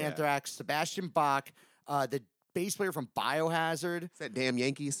 Ian from Yeah. Anthrax, Sebastian Bach, the bass player from Biohazard. It's that damn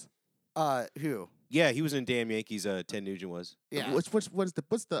Yankees. Who? Yeah, he was in Damn Yankees. Ted Nugent was. Yeah. What's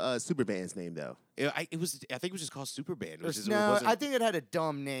the super band's name though? I think it was just called Superband. Which is, it No, wasn't- I think it had a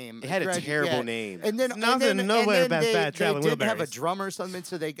dumb name. it had a Granted, terrible yeah. name. And then, Nothing- and then, nowhere and then about they, Fat they Traveling didn't have a Wilburys. drummer or something,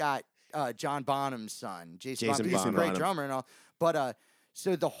 so they got John Bonham's son, Jason Jason Bonham. He's a Bonham. great drummer and all. But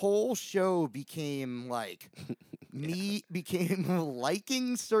so the whole show became like became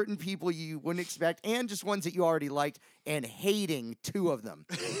liking certain people you wouldn't expect, and just ones that you already liked, and hating two of them.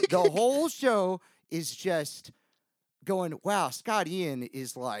 The whole show is just going, wow, Scott Ian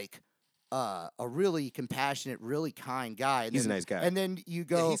is like a really compassionate, really kind guy. And He's a then- nice guy. And then you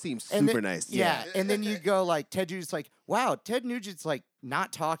Yeah, go, he seems and super then- nice. yeah. And then you go like Ted Nugent's like, wow, Ted Nugent's like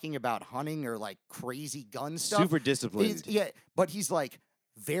not talking about hunting or like crazy gun stuff. Super disciplined. But he's like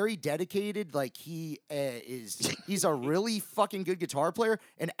very dedicated. Like he's a really fucking good guitar player,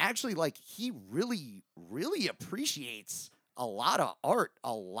 and actually like he really appreciates a lot of art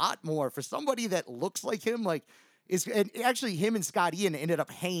a lot more for somebody that looks like him. Like and actually him and Scott Ian ended up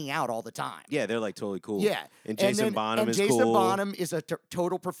hanging out all the time. Yeah, they're like totally cool. Yeah, And Jason then- Bonham and is Jason cool. Bonham is a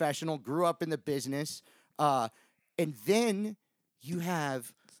total professional. Grew up in the business, and then you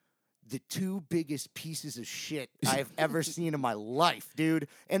have the two biggest pieces of shit I've ever seen in my life, dude.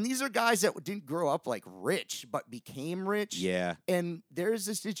 And these are guys that didn't grow up like rich, but became rich. Yeah. And there's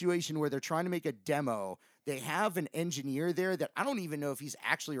a situation where they're trying to make a demo. They have an engineer there that I don't even know if he's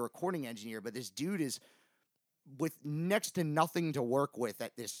actually a recording engineer, but this dude is with next to nothing to work with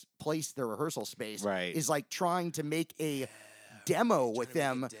at this place, their rehearsal space, Right. is like trying to make a demo with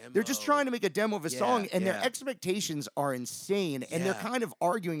them. They're just trying to make a demo of a song, and their yeah. expectations are insane. And they're Yeah. kind of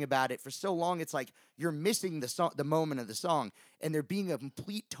arguing about it for so long. It's like you're missing the song, the moment of the song, and they're being a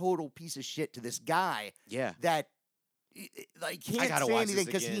complete total piece of shit to this guy Yeah. that like I can't gotta say watch anything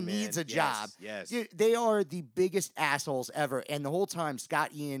this he again, needs man. a job. Yes. Dude, they are the biggest assholes ever, and the whole time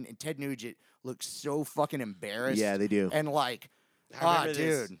Scott Ian and Ted Nugent look so fucking embarrassed. Yeah, they do. And like, I remember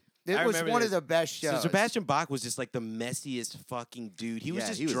this. dude, it I was remember one this. of the best shows. So Sebastian Bach was just like the messiest fucking dude. He was Yeah,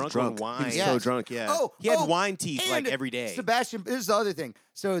 just he was drunk, drunk. on wine. He was Yeah. so drunk. Yeah. Oh, He had oh, wine teeth like and every day. Sebastian, this is the other thing.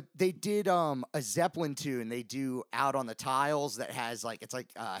 So they did a Zeppelin tune they do Out on the Tiles that has like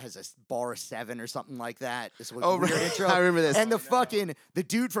has a bar of 7 or something like that. This was Oh, a weird right. intro. I remember this. And the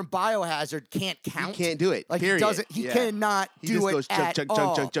dude from Biohazard can't count. He can't do it. Like period. he doesn't. He Yeah. cannot He do just it goes at junk,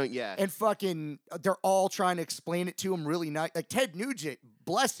 all. junk, junk. Yeah. And fucking, they're all trying to explain it to him really nice. Like Ted Nugent,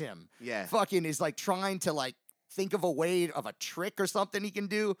 bless him. Yeah. Fucking is like trying to like think of a way of a trick or something he can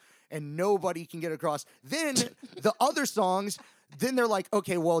do, and nobody can get across. Then the other songs, then they're like,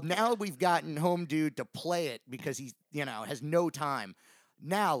 okay, well now we've gotten Home Dude to play it because he's has no time.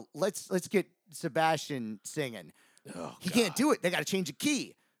 Now let's get Sebastian singing. Oh, He can't do it. They got to change a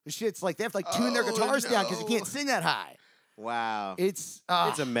key. The shit's like they have to like tune their Oh, guitars down because he no. can't sing that high. Wow. It's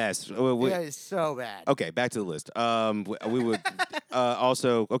It's a mess. yeah, it's so bad. Okay, back to the list. We would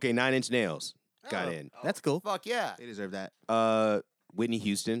also 9 Inch Nails got Oh. in. That's cool. Fuck yeah. They deserve that. Whitney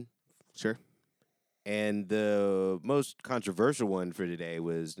Houston, Sure. and the most controversial one for today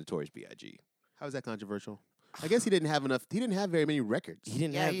was Notorious B.I.G. How is that controversial? I guess he didn't have enough. He didn't have very many records. He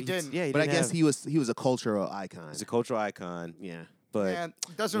didn't Yeah, have. he didn't. Yeah, he But I didn't guess have- he was a cultural icon. He's a cultural icon, Yeah. but Man,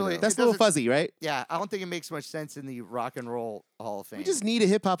 doesn't you really. know. That's it a little doesn't- fuzzy, right? Yeah, I don't think it makes much sense in the Rock and Roll Hall of Fame. We just need a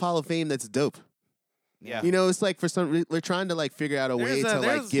hip hop Hall of Fame that's dope. Yeah. You know, it's like we're trying to like figure out a way to like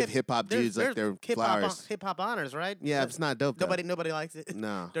there's give hip hop dudes like their flowers. Hip hop honors, right? Yeah, it's not dope. Though. Nobody likes it.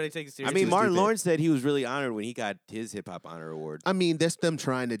 No. Nobody takes it I seriously. mean, too Martin stupid. Lawrence said he was really honored when he got his hip hop honor award. I mean, that's them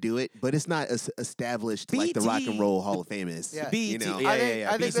trying to do it, but it's not as established like the Rock and BT. Roll Hall of Fame is. Yeah. You know? Yeah,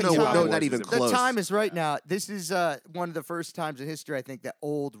 I think BT the no, time- no, not even The close. time is right now. This is one of the first times in history, I think, that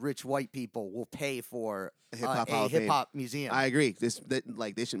old rich white people will pay for Hip-hop Hall a of Fame. hip hop museum. I agree. They should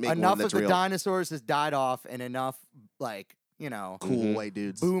make Enough one that's of the real. dinosaurs has died off, and enough Cool Mhm. white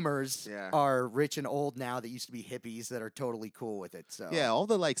dudes. boomers Yeah. are rich and old now that used to be hippies that are totally cool with it. So Yeah, all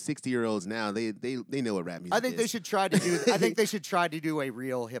the like 60-year-olds now, they know what rap music I think is. they should try to do. I think they should try to do a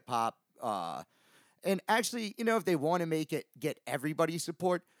real hip hop. And actually, if they want to get everybody's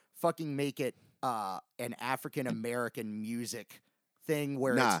support, fucking make it an African American music thing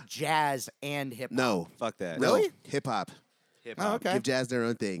where Nah. it's jazz and hip hop. No. Fuck that. Really? Hip hop. Hip Oh, hop. okay. Give jazz their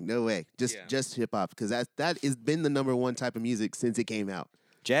own thing. No way. Just hip hop because that has been the number one type of music since it came out.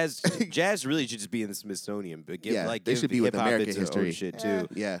 Jazz really should just be in the Smithsonian, but give Yeah, they give should be with hip-hop American its own history. shit Yeah. too.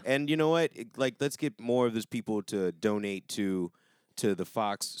 Yeah. And you know what? Let's get more of those people to donate to the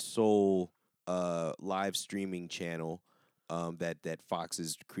Fox Soul live streaming channel that Fox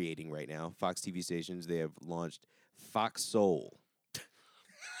is creating right now. Fox TV stations, they have launched Fox Soul.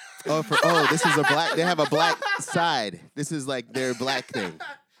 This is a black. They have a black side. This is like their black thing.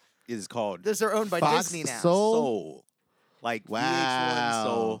 It is called Those are owned by Fox Disney now. Soul? Soul. Like Wow. VH1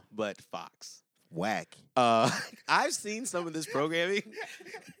 Soul, but Fox. Whack. I've seen some of this programming.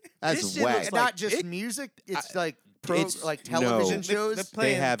 That's This shit whack. looks And like- not just it- music. It's I- like it's- like television no. shows.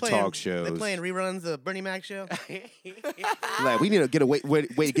 They have talk They're shows. playing reruns of the Bernie Mac show. Like we need to get a way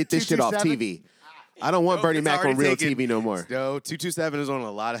to get this shit off 227? TV. I don't want Nope, Bernie it's Mac on already real taken. TV no more. No, 227 is on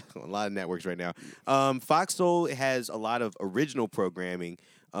a lot of networks right now. Fox Soul has a lot of original programming,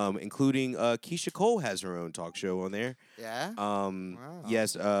 including Keisha Cole has her own talk show on there. Yeah. Wow.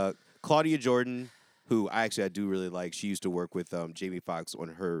 Yes, Claudia Jordan, who I do really like. She used to work with Jamie Foxx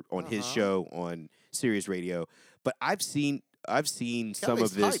on his show on Sirius Radio. But I've seen some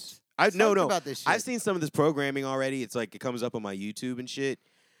Kelly's of this. hyped. Hyped about this I've shit. seen some of this programming already. It's like it comes up on my YouTube and shit.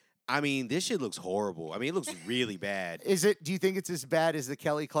 I mean, this shit looks horrible. I mean, it looks really bad. Do you think it's as bad as the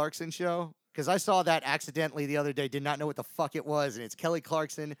Kelly Clarkson show? Because I saw that accidentally the other day, did not know what the fuck it was, and it's Kelly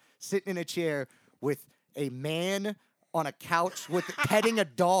Clarkson sitting in a chair with a man on a couch with petting a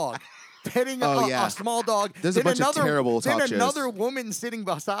dog. Petting Oh, yeah. a small dog. There's a bunch of terrible then talk shows. another woman sitting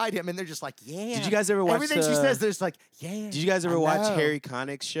beside him, and they're just like, yeah. Did you guys ever watch everything she says? There's like, yeah. Did you guys ever I watch know. Harry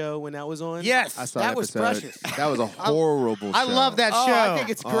Connick's show when that was on? Yes, I saw That an was episode. precious. That was a horrible show. I love that Oh, show. I think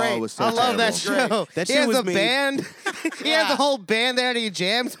it's Oh, great. it was so I love that terrible. show. That he shit has was a made- band. He has Yeah. a whole band there, and he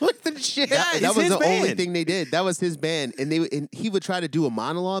jams with the shit. That it's was his the only band. thing they did. That was his band, and he would try to do a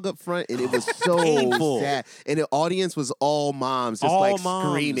monologue up front, and it was so Painful. sad. And the audience was all moms, just All like moms.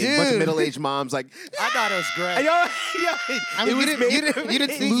 screaming. Bunch of Dude. middle-aged moms, like I thought it was great. I mean, you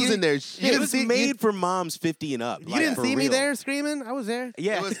didn't see losing their It shit. was made for moms 50 and up. You like, didn't for see me real. there screaming. I was there.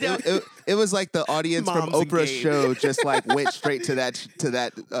 Yeah. It was like the audience from Moms Oprah's engaged. show just like went straight to that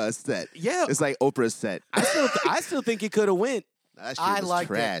set. Yeah. It's like Oprah's set. I still think it could have went. That shit I was liked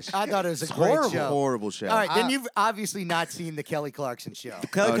trash. it. I thought it was a It's great horrible, show. horrible show. All right, then you've obviously not seen the Kelly Clarkson show.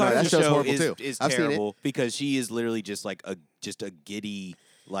 Kelly Oh, no, Clarkson that show's show horrible, is, too. is I've seen it. terrible because she is literally just like a giddy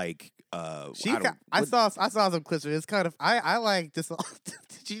like I saw some clips of it. It's kind of I like this.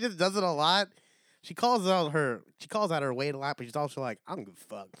 She just does it a lot. She calls out her weight a lot, but she's also like, I don't give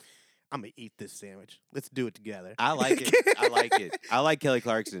a fuck. I'm gonna eat this sandwich. Let's do it together. I like it. I like it. I like Kelly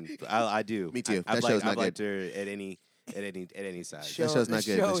Clarkson. I do. Me too. I've That show's not I've liked her at any size. Show- show's not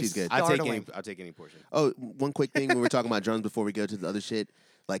the good, but show she's is good. I'll startling. take any portion. Oh, one quick thing when we're talking about drums before we go to the other shit.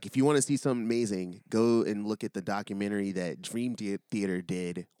 Like, if you want to see something amazing, go and look at the documentary that Dream Theater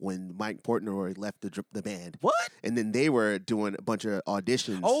did when Mike Portnoy left the band. What? And then they were doing a bunch of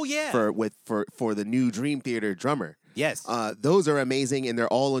auditions. Oh, yeah. for the new Dream Theater drummer. Yes. Those are amazing, and they're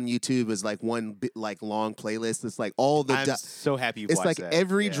all on YouTube as like one long playlist. It's like all the. I'm so happy you It's watched like that.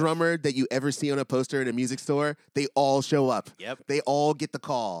 every Yeah. drummer that you ever see on a poster in a music store, they all show up. Yep. They all get the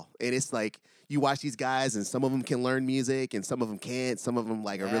call. And it's like you watch these guys and some of them can learn music and some of them can't. Some of them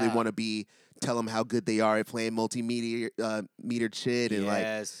like I really Yeah. want to tell them how good they are at playing multimeter metered shit and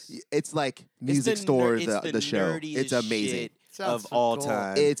Yes. like it's like It's music the store it's the show. nerdiest It's amazing. shit Sounds of so all cool.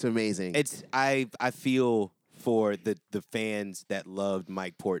 time. It's amazing. It's I feel for the fans that loved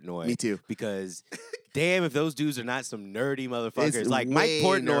Mike Portnoy. Me too. Because damn if those dudes are not some nerdy motherfuckers. It's Like Mike way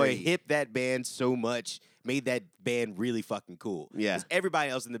Portnoy nerdy. hit that band so much, made that band really fucking cool. Yeah. 'Cause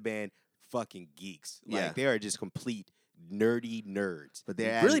everybody else in the band fucking geeks. Like Yeah. they are just complete nerdy nerds. But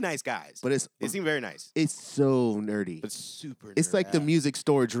they're really adding- nice guys. But They seem very nice. it's so nerdy. But super It's nerdy. like the music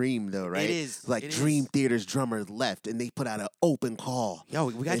store dream, though, right? is. Like It Dream is. Theater's drummer left, and they put out an open call. Yo,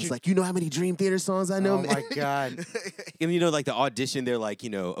 we got It's you. like, you know how many Dream Theater songs I know? Oh man? my god. And like the audition, they're like,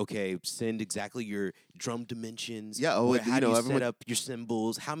 okay, send exactly your drum dimensions. Yeah, oh, how you do know, you everyone- set up your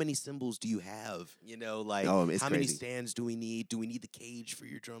cymbals? How many cymbals do you have? Like Oh, it's how many crazy. stands do we need? Do we need the cage for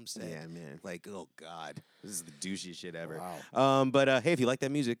your drum set? Yeah, man. Like, oh god, this is the douchiest shit ever. Wow. But hey, if you like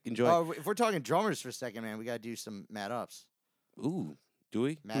that music, enjoy. If we're talking drummers for a second, man, we gotta do some mad ups. Ooh, do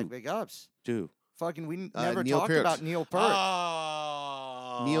we? Mad big ups. Do. Fucking, we never Neil talked Peart. about Neil Peart.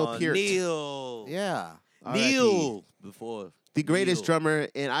 Oh, Neil Peart. Neil. Yeah. Neil. Before. The greatest Neil. drummer,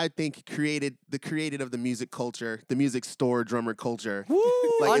 and I think created of the music culture, the music store drummer culture. Woo!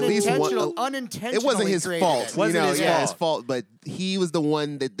 Like, at least one- unintentionally It wasn't his created fault, it. Wasn't his his fault. fault, but he was the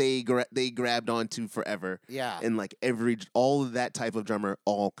one that they grabbed onto forever. Yeah. And like all of that type of drummer,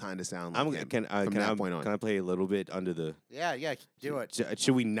 all kind of sound like him from that point on. Can I play a little bit under the? Yeah, do it.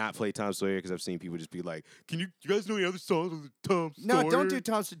 Should we not play Tom Sawyer? Because I've seen people just be like, "Can you guys know any other songs of Tom Sawyer?" No, don't do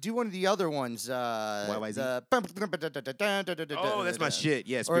Tom. Do one of the other ones. YYZ? Oh, that's my shit.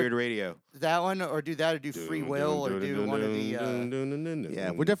 Yeah, Spirit Radio. That one, or do that, or do Free Will, or do one of the.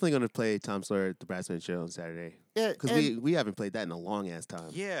 Yeah, we're definitely gonna play Tom Sawyer at the Brassman Show on Saturday Yeah, because and- we haven't played that in a long ass time.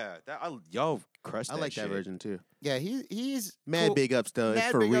 Yeah, y'all crushed I that like shit. that version too. yeah, he's Mad cool. big ups though,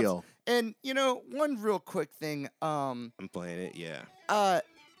 Mad for big ups. real. And one real quick thing. I'm playing it. Yeah.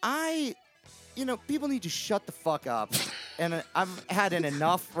 People need to shut the fuck up, and I've had an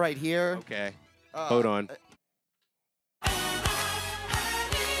enough right here. Okay. Hold on.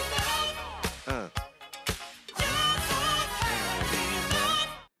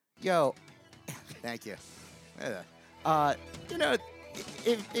 Yo, thank you.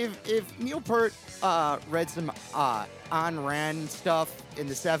 If Neil Peart read some Ayn Rand stuff in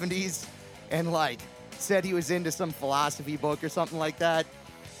the 70s and said he was into some philosophy book or something like that,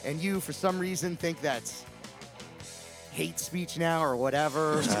 and you for some reason think that's hate speech now or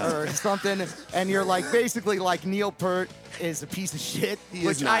whatever or something, and you're basically Neil Peart is a piece of shit, He is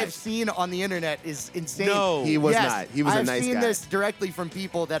which not. I've seen on the internet is insane. No. He was Yes, not. He was a I've nice seen guy. this directly from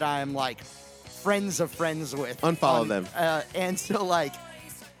people that I'm friends of friends with. Unfollow them. And so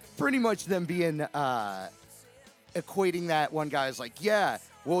pretty much them being equating that. One guy's like, yeah,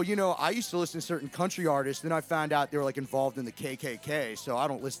 well, I used to listen to certain country artists, then I found out they were involved in the KKK, so I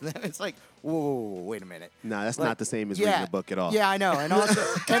don't listen to them. It's whoa, wait a minute. Nah, that's Like, not the same as yeah, reading a book at all. Yeah, I know. And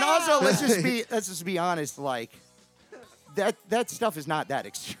also let's just be honest, that stuff is not that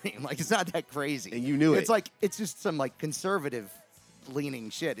extreme. It's not that crazy. And you knew it's it. It's just some conservative leaning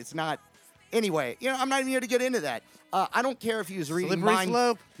shit. It's not. Anyway, I'm not even here to get into that. I don't care if he was reading Slippery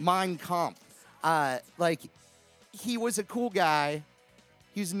slope. Mein Kampf. He was a cool guy.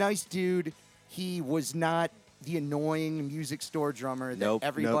 He was a nice dude. He was not the annoying music store drummer that Nope,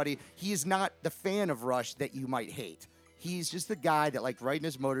 everybody. He is not the fan of Rush that you might hate. He's just the guy that liked riding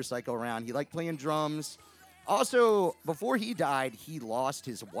his motorcycle around. He liked playing drums. Also, before he died, he lost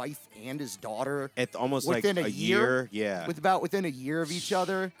his wife and his daughter At almost within like a a year. Yeah. within a year of each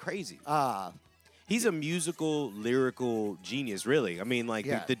other. Crazy. Uh, He's a musical, lyrical genius, really. I mean,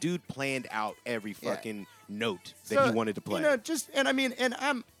 Yeah. the dude planned out every Yeah. fucking note that So, he wanted to play.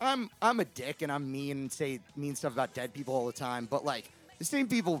 I'm a dick and I'm mean and say mean stuff about dead people all the time, but the same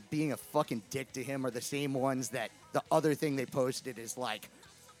people being a fucking dick to him are the same ones that the other thing they posted is like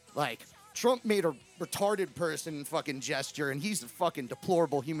Trump made a retarded person fucking gesture and he's a fucking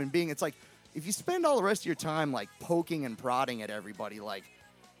deplorable human being. It's if you spend all the rest of your time poking and prodding at everybody,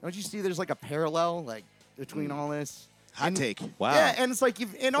 don't you see there's a parallel between all this? Hot And- take. Wow. Yeah, and it's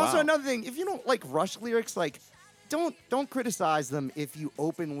and also Wow. another thing, if you don't like Rush lyrics, don't criticize them if you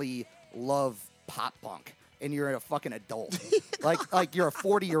openly love pop punk and you're a fucking adult. like you're a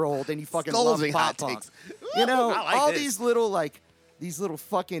 40-year-old and you fucking love Indulging pop hot punk. takes. You know, I like all this. these little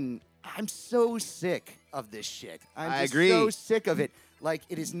fucking. I'm so sick of this shit. I just agree. so sick of it.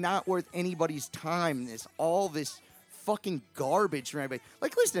 It is not worth anybody's time. All this fucking garbage from everybody.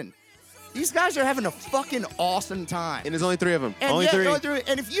 Listen, these guys are having a fucking awesome time. And there's only 3 of them. And Only yeah, three. no,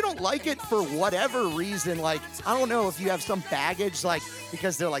 and if you don't like it for whatever reason, I don't know if you have some baggage,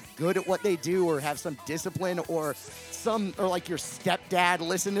 because they're good at what they do, or have some discipline, or your stepdad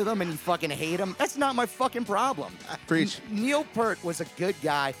listen to them and you fucking hate them. That's not my fucking problem. Preach. Neil Peart was a good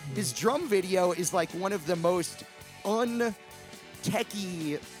guy. His drum video is one of the most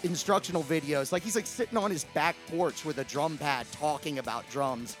techie instructional videos. He's sitting on his back porch with a drum pad talking about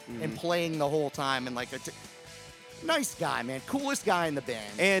drums and playing the whole time, and Nice guy, man. Coolest guy in the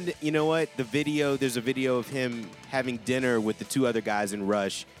band. And you know what? There's a video of him having dinner with the two other guys in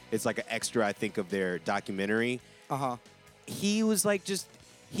Rush. It's like an extra, I think, of their documentary. Uh-huh. He was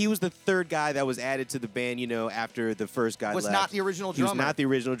he was the third guy that was added to the band, after the first guy Was left. not the original He was drummer. not the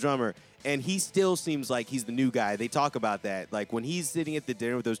original drummer. And he still seems like he's the new guy. They talk about that. Like, when he's sitting at the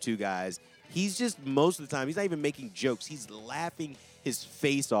dinner with those two guys, he's just, most of the time, he's not even making jokes. He's laughing his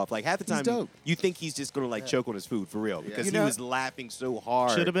face off. Like, half the time, dope. you think he's just going to, choke on his food, for real. Because You he know- was laughing so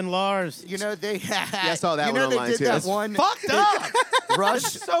hard. Should have been Lars. You know, they I saw that you one know, online, they did too. that That's one. fucked up. Rush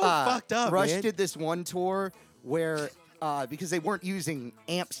so fucked up, Rush man. did this one tour where because they weren't using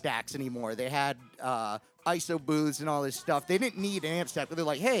amp stacks anymore, they had ISO booths and all this stuff. They didn't need an amp stack, but they're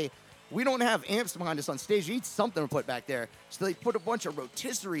like, hey, we don't have amps behind us on stage. You need something to put back there. So they put a bunch of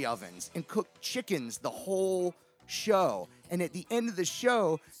rotisserie ovens and cooked chickens the whole show. And at the end of the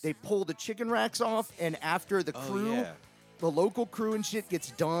show, they pull the chicken racks off, and after the crew, yeah. the local crew and shit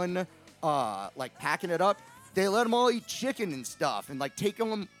gets done, packing it up, they let them all eat chicken and stuff, and take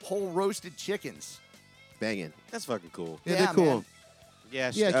them whole roasted chickens. Banging. That's fucking cool. Yeah, Yeah, they're cool. man.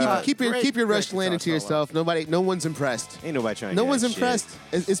 Yeah, Yeah, keep your great Rush landing guitar to yourself. solo. No one's impressed. Ain't nobody trying to No get one's that shit. impressed.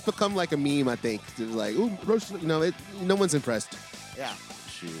 It's become like a meme, I think. It's like, ooh, Rush. No one's impressed. Yeah.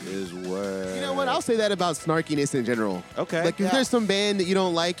 Shit is word. You know what? I'll say that about snarkiness in general. Okay. Like, if Yeah. there's some band that you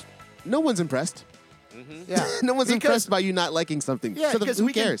don't like, no one's impressed. Yeah. No one's Because- impressed by you not liking something. Yeah, So because who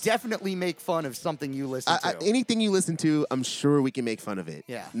we cares? can definitely make fun of something you listen to. Anything you listen to, I'm sure we can make fun of it.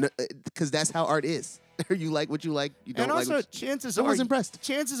 Yeah. Because that's how art is. You like what you like. You don't And like also, what chances No are, one's impressed.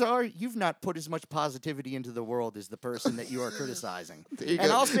 chances are, you've not put as much positivity into the world as the person that you are criticizing. you And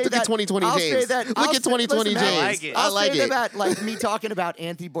go. I'll say Look that. at 2020 I'll James. Say that. Look I'll at say- 2020 listen, James. I like it. I I'll like say it. that, like me talking about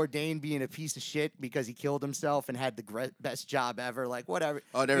Anthony Bourdain being a piece of shit because he killed himself and had the best job ever. Like whatever.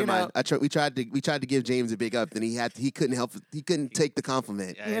 Oh, never You know, mind. We tried to give James a big up, and he couldn't take the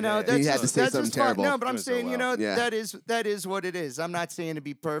compliment. Yeah, You know, yeah, that's He had to just, say that's something just fine. terrible. No, but I'm Doing so saying, well. Yeah. that is what it is. I'm not saying to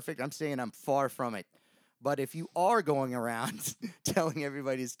be perfect. I'm saying I'm far from it. But if you are going around telling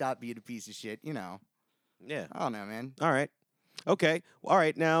everybody to stop being a piece of shit, Yeah. I don't know, man. All right. Okay. All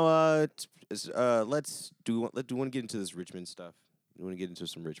right. Now, let's do. Want to get into this Richmond stuff? You want to get into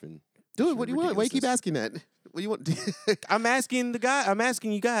some Richmond? Dude, what do you want? Why you keep ridiculousness? asking that? What do you want? I'm asking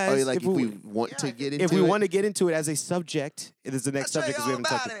you guys. Oh, you like if we want to get into if we it? want to get into it as a subject, it is the next subject because we haven't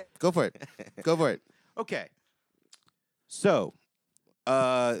touched it. Go for it. Go for it. Okay. So,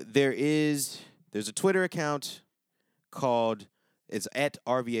 there's a Twitter account it's at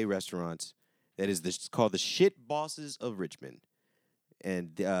RVA Restaurants that is called the Shit Bosses of Richmond.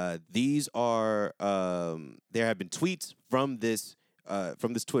 And these are there have been tweets from this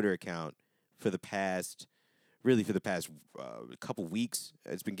Twitter account for the past couple weeks.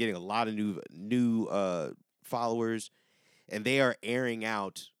 It's been getting a lot of new followers, and they are airing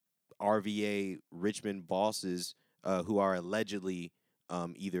out RVA Richmond bosses who are allegedly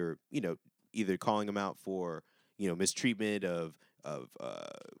either calling them out for mistreatment of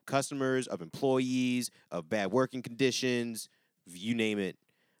customers, of employees, of bad working conditions, you name it.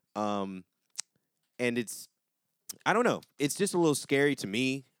 And I don't know. It's just a little scary to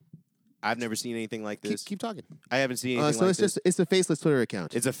me. I've never seen anything like this. Keep talking. I haven't seen anything So like this. it's a faceless Twitter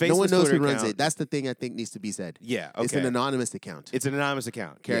account. It's a No faceless one knows Twitter who runs account. it. That's the thing I think needs to be said. Yeah, okay. It's an anonymous account. It's an anonymous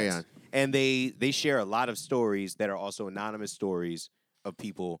account. Carry yes. on. And they share a lot of stories that are also anonymous stories of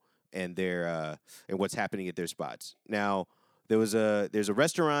people and their and what's happening at their spots. Now, there's a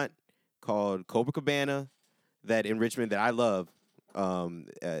restaurant called Copacabana that in Richmond that I love.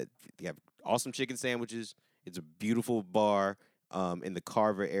 They have awesome chicken sandwiches. It's a beautiful bar in the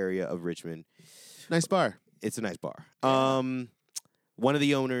Carver area of Richmond. Nice bar. It's a nice bar. One of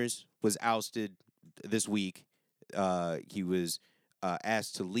the owners was ousted this week. He was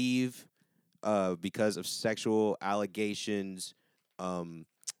asked to leave because of sexual allegations.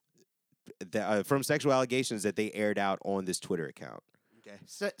 From sexual allegations that they aired out on this Twitter account.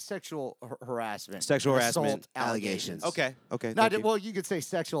 Sexual harassment. Sexual assault harassment allegations. Okay. Not thank you. well, you could say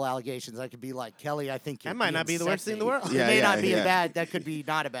sexual allegations. I could be like, Kelly, I think you're That might not being be the worst thing in the sexy. world. It Yeah, may yeah, not be yeah. a bad. That could be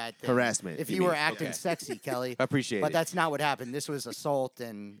not a bad thing. Harassment, If you you were mean. acting Okay. sexy, Kelly. I appreciate But it. that's not what happened. This was assault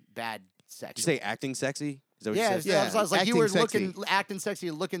and bad sex. Did you say acting sexy? Is that what Yeah, you it's- said? Yeah, I was like, you acting were sexy. acting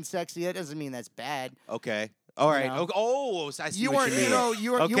sexy, looking sexy. That doesn't mean that's bad. Okay. All right. know? Oh, I see You what weren't, you mean. you know,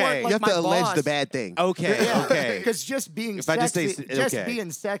 you weren't Okay. like You have my to allege boss. the bad thing. Okay. Okay. Because just being If I just say sexy, s- okay. being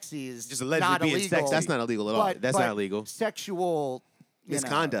sexy is Just allegedly not being illegal. sexy. That's not illegal at all. But- That's but not illegal. Sexual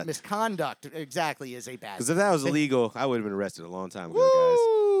Misconduct. misconduct exactly is a bad. Because if that was thing. illegal, I would have been arrested a long time ago,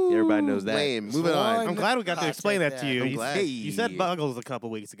 Woo! Everybody knows that. Lame. Moving on. I'm glad we got to explain that to you. I'm You- glad. You said Buggles a couple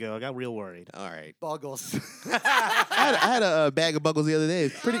weeks ago. I got real worried. All right. Buggles. I had a bag of Buggles the other day.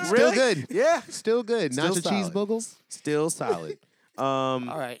 Still Really? good. Yeah. Still good. Still Nacho cheese solid. Buggles. Still solid. All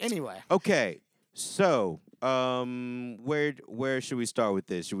right. Anyway, Okay. So, where should we start with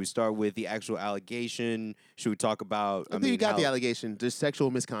this? Should we start with the actual allegation? Should we talk about? I think you got the allegation. There's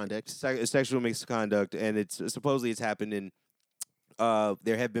sexual misconduct. Sexual misconduct, and it's supposedly it's happened in.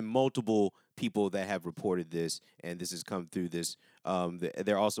 There have been multiple people that have reported this, and this has come through this.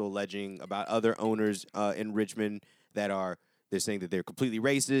 They're also alleging about other owners in Richmond that they're saying that they're completely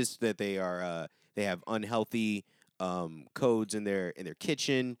racist, that they have unhealthy codes in their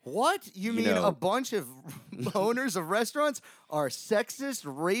kitchen. what you mean? know. A bunch of owners of restaurants are sexist,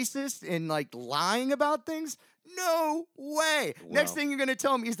 racist, and like lying about things? No way. Next Well. thing you're gonna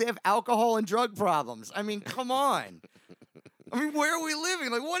tell me is they have alcohol and drug problems. I mean, come on. I mean, where are we living?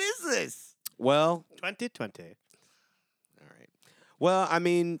 Like, what is this? Well, 2020. all right. Well, I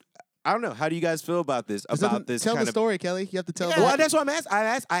mean, I don't know. How do you guys feel about this? Tell kind the of story, Kelly. You have to tell. Yeah. the Well, that's what I'm asking. I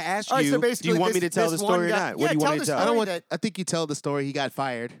asked All right, you. so Do basically you want me to this- tell the this one story or guy- not? yeah, What do you tell want me the to tell? I don't story want. that- I think you tell the story. He got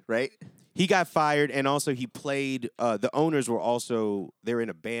fired, right? He got fired, and also he played. The owners were also they're in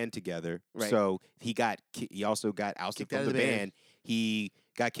a band together. Right. So he also got ousted Kicked out from of the the band. band. He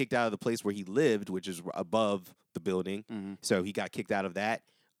got kicked out of the place where he lived, which is above the building. Mhm. So he got kicked out of that.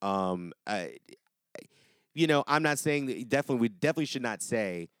 I'm not saying that. We definitely should not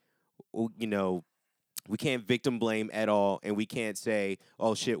say, we can't victim blame at all, and we can't say,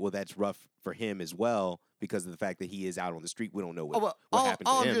 oh shit, well that's rough for him as well because of the fact that he is out on the street. We don't know what happened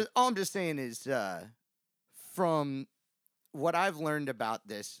to him. All I'm just saying is, from what I've learned about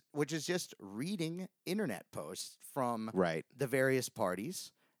this, which is just reading internet posts from Right. the various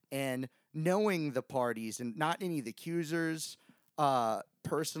parties and knowing the parties and not any of the accusers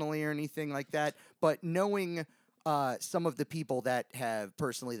personally or anything like that, but knowing some of the people that have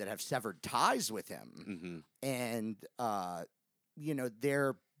severed ties with him Hmm. and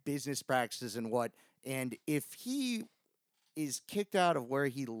their business practices and if he is kicked out of where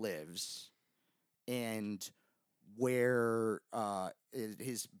he lives and where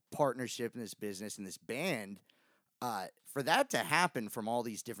his partnership in this business and this band, for that to happen from all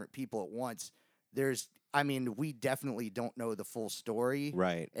these different people at once, we definitely don't know the full story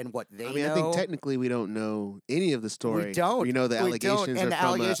Right. and what they I mean, know. I think technically we don't know any of the story. don't. We know the We don't, allegations and are the from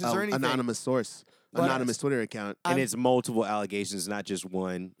allegations a or anything. anonymous source, But- anonymous Twitter account. And I'm- it's multiple allegations, not just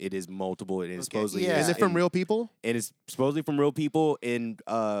one. It is multiple. It is supposedly yeah. Is it from in- real people? And it's supposedly from real people in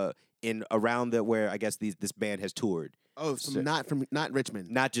around where I guess this band has toured. Oh, So- not Richmond.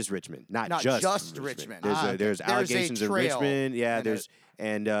 Not just Richmond. Not Not just just Richmond. Richmond. There's, Ah, okay. there's There's a allegations in trail Richmond. Yeah, and there's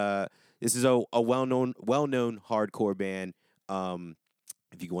this is a well-known hardcore band.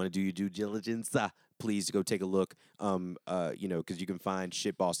 If you want to do your due diligence, please go take a look. Because you can find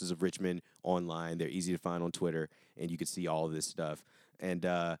Shit Bosses of Richmond online. They're easy to find on Twitter, and you can see all of this stuff. And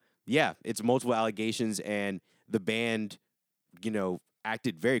it's multiple allegations, and the band,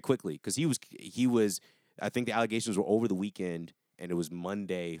 acted very quickly because he was. I think the allegations were over the weekend, and it was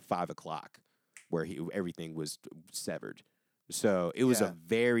Monday 5:00 where everything was severed. So it was Yeah. a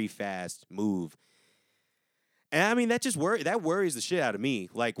very fast move. And I mean that worries the shit out of me.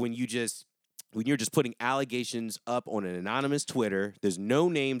 Like when you're just putting allegations up on an anonymous Twitter, there's no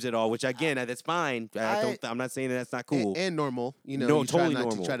names at all, which again that's fine. I'm not saying that that's not cool. And normal. No, you totally try not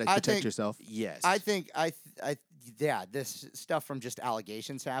normal. to try to I protect think- yourself. Yes. I think this stuff from just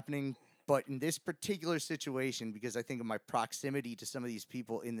allegations happening, but in this particular situation, because I think of my proximity to some of these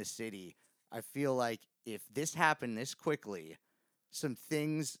people in the city, I feel like if this happened this quickly, some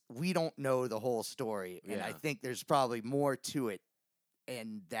things we don't know the whole story, and I Yeah. think there's probably more to it,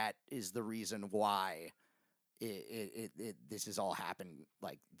 and that is the reason why this has all happened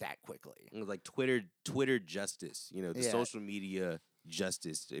like that quickly. It was like Twitter justice, the Yeah. social media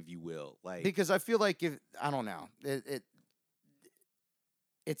justice, if you will. Like Because I feel like I don't know,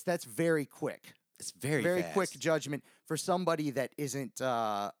 that's very quick. it's very very quick fast. judgment for somebody that isn't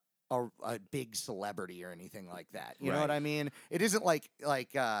a big celebrity or anything like that. You know what Right. I mean? It isn't like Big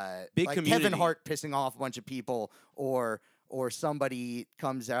like Kevin community. Hart pissing off a bunch of people or somebody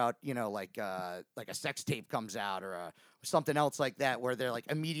comes out, like a sex tape comes out or something else like that where they're like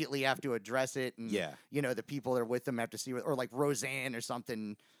immediately have to address it and Yeah. the people that are with them have to see or like Roseanne or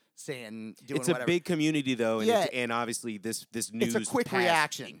something doing It's a whatever. big community though, and, Yeah. and obviously this news It's a quick passed-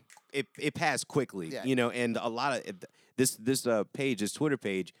 reaction. It passed quickly, Yeah. and a lot of this page, this Twitter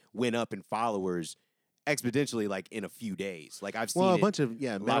page, went up in followers exponentially, like in a few days. Like I've seen Well, a it. bunch of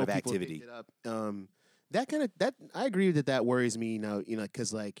lot metal of people activity. picked it up. that I agree that worries me.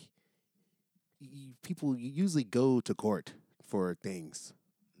 Because like people usually go to court for things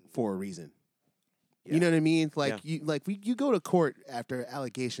for a reason. Yeah. You know what I mean? Like Yeah. you go to court after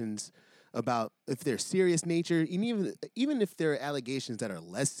allegations about if they're serious nature, and even if there are allegations that are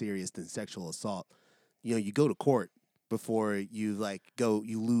less serious than sexual assault, you go to court before you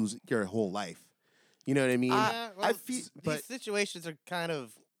lose your whole life. You know what I mean? Well, feel- but- these situations are kind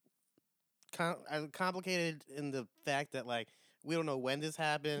of complicated in the fact that like we don't know when this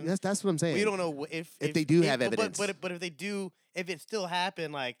happened. that's what I'm saying. We don't know if they do have but- evidence. But if they do, if it still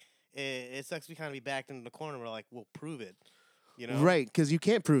happened, like it sucks. We kind of be backed into the corner. We're like, we'll prove it. You know, Right, because you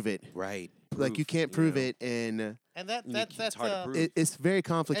can't prove it. Right. Like you Proof, can't prove know. it, and And that's it's hard to prove. it's very and,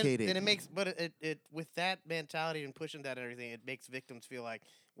 complicated. and it makes, but it with that mentality and pushing that and everything, it makes victims feel like,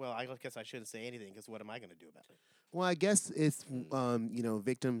 well, I guess I shouldn't say anything because what am I going to do about it? Well, I guess it's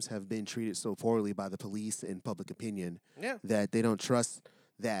victims have been treated so poorly by the police and public opinion Yeah. that they don't trust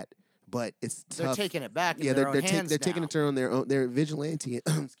that. But it's They're tough. taking it back. Yeah, in their own hands they're taking now. a turn on their own. They're vigilante.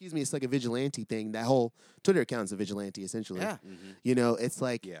 Excuse me. It's like a vigilante thing. That whole Twitter account's a vigilante essentially. Yeah. It's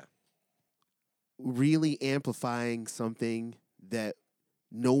like Yeah. really amplifying something that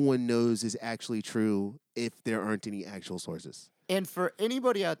no one knows is actually true if there aren't any actual sources. And for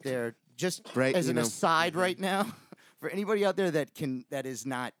anybody out there, just Right, as you an know. aside right now, for anybody out there that is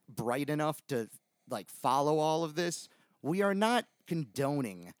not bright enough to like follow all of this, we are not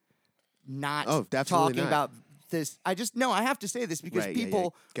condoning not Oh, definitely talking not. about this. I have to say this because Right, yeah, yeah.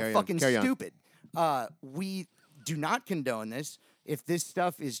 people Carry are on, fucking carry on. stupid. We do not condone this. If this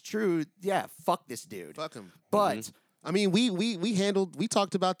stuff is true, yeah, fuck this dude. Fuck him. But I mean, we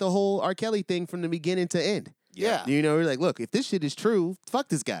talked about the whole R. Kelly thing from the beginning to end. yeah, We're like, look, if this shit is true, fuck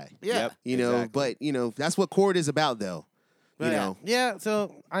this guy. yeah. Yep. But that's what court is about, though. Yeah.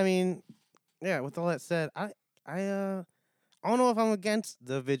 So I mean, yeah. With all that said, I don't know if I'm against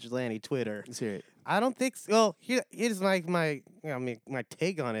the vigilante Twitter. Let's hear it. I don't think so. Well, here's my my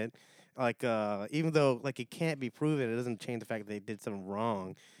take on it. Like, even though like it can't be proven, it doesn't change the fact that they did something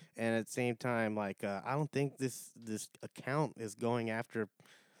wrong. And at the same time, like, I don't think this account is going after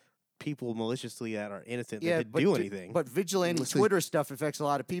people maliciously that are innocent that didn't do anything. But vigilante Let's see. Twitter stuff affects a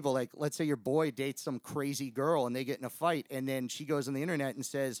lot of people. Like, let's say your boy dates some crazy girl and they get in a fight, and then she goes on the internet and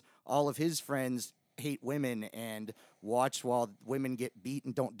says all of his friends hate women and watch while women get beat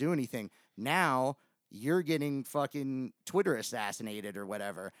and don't do anything. Now you're getting fucking Twitter assassinated or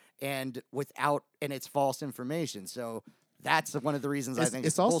whatever, and it's false information. So that's one of the reasons I think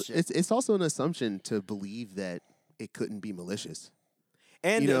it's also bullshit. it's also an assumption to believe that it couldn't be malicious.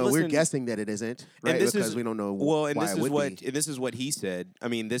 And we're listen, guessing that it isn't, right? this because is- we don't know Well, and why this it is would what be. and this is what he said. I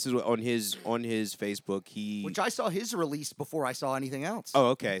mean, this is what on his Facebook he. Which I saw his release before I saw anything else. Oh,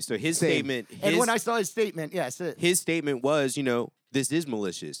 okay. So his Same. statement. and his- when I saw his statement, yes, his statement was, this is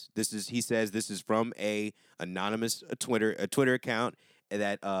malicious. He says this is from a anonymous Twitter account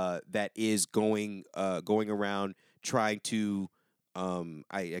that is going around trying to I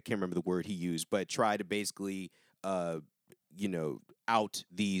can't remember the word he used, but try to basically out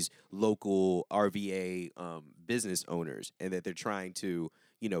these local RVA business owners, and that they're trying to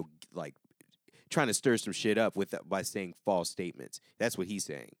trying to stir some shit up by saying false statements. That's what he's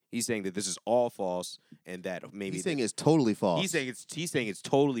saying. He's saying that this is all false, and that maybe He's saying it's totally false. He's saying it's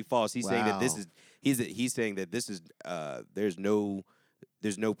totally false. He's saying that this Wow. is he's saying that this is there's no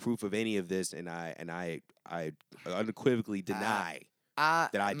proof of any of this, and I unequivocally deny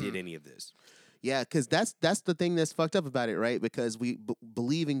that I did any of this. Yeah, because that's the thing that's fucked up about it, right? Because we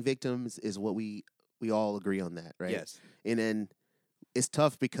believing victims is what we all agree on that, right? Yes. And then it's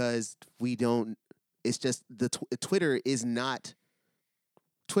tough because we don't. It's just Twitter is not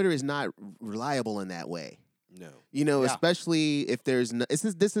reliable in that way. No. Yeah. Especially if there's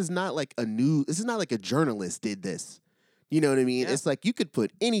this is not like a journalist did this. You know what I mean? Yeah. It's like you could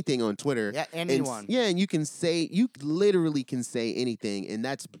put anything on Twitter. Yeah, and anyone. and you literally can say anything, and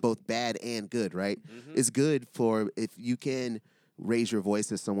that's both bad and good, right? Mhm. It's good for if you can raise your voice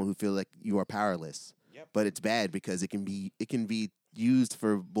as someone who feel like you are powerless. Yep. But it's bad because it can be used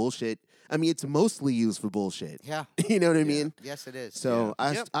for bullshit. I mean, it's mostly used for bullshit. Yeah. You know what I mean? Yes, it is. So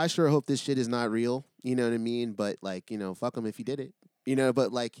Yeah. I sure hope this shit is not real. You know what I mean? But fuck them if he did it.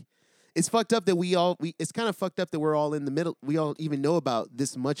 But it's fucked up that it's kind of fucked up that we're all in the middle. We all even know about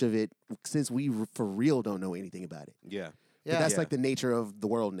this much of it since we for real don't know anything about it. Yeah. But that's like the nature of the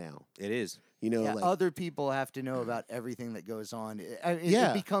world now. It is. Yeah, other people have to know about everything that goes on.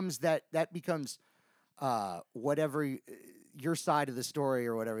 Yeah. It becomes that becomes whatever your side of the story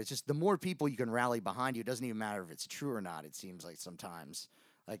or whatever. It's just the more people you can rally behind you. It doesn't even matter if it's true or not. It seems like sometimes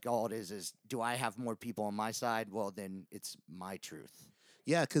Like all it is do I have more people on my side? Well, then it's my truth.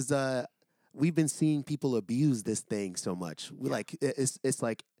 Yeah, because we've been seeing people abuse this thing so much. We like it's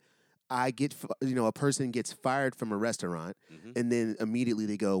like a person gets fired from a restaurant, and then immediately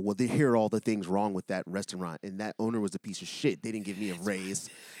they go, well, they hear all the things wrong with that restaurant, and that owner was a piece of shit. They didn't give me a raise.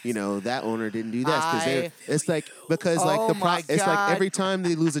 That owner didn't do that it's like it's like every time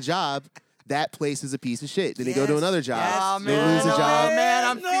they lose a job, that place is a piece of shit. Then they go to another job. They lose a job. Man,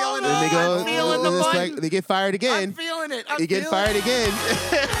 I'm feeling it. Then they go. I'm feeling the and it's button. like they get fired again. I'm feeling it. They get fired again.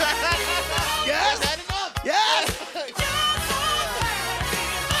 Yes. Yes.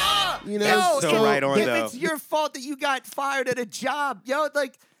 That's so right on, if though. it's your fault that you got fired at a job,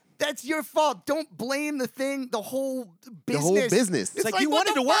 like that's your fault. Don't blame the whole business. The whole business. It's like you what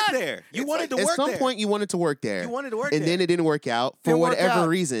wanted the to work fuck? there. You wanted to At work some there. point, you wanted to work there. You wanted to work and there. then it didn't work out for Didn't work whatever out.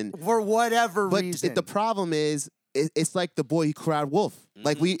 reason. For whatever But reason. the problem is, it's like the boy who cried wolf.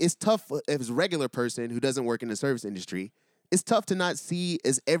 Like it's tough as a regular person who doesn't work in the service industry. It's tough to not see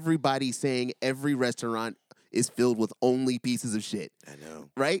as everybody saying every restaurant is filled with only pieces of shit. I know.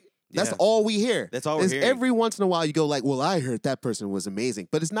 Right? That's Yeah. all we hear. That's all we're Is hearing. every once in a while you go like, well, I heard that person was amazing.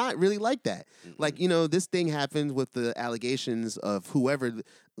 But it's not really like that. Like, this thing happened with the allegations of whoever.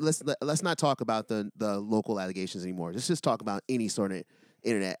 Let's not talk about the local allegations anymore. Let's just talk about any sort of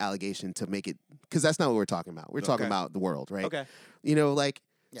internet allegation to make it, because that's not what we're talking about. We're talking Okay. about the world, right? Okay.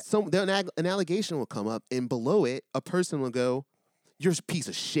 An allegation will come up, and below it, a person will go, "You're a piece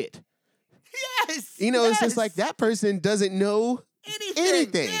of shit." yes. It's just like that person doesn't know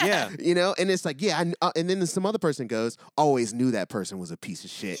anything. Yeah. And it's like, and then some other person goes, "Always knew that person was a piece of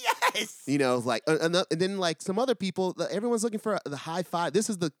shit." Yes. And then like some other people, everyone's looking for the high five. This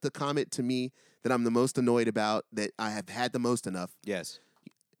is the comment to me that I'm the most annoyed about, that I have had the most enough. Yes.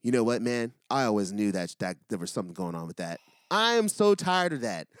 You know what, man? I always knew that there was something going on with that. I am so tired of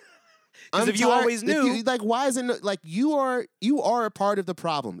that. 'Cause if you always knew- why isn't it like you are a part of the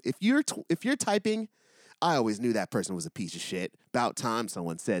problem? If you're typing, I always knew that person was a piece of shit. About time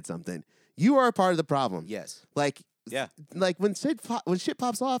someone said something. You are a part of the problem. Yes. Like Yeah. Like when shit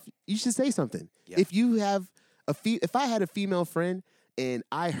pops off, you should say something. Yeah. If you have if I had a female friend and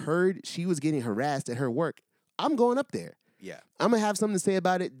I heard she was getting harassed at her work, I'm going up there. Yeah. I'm gonna have something to say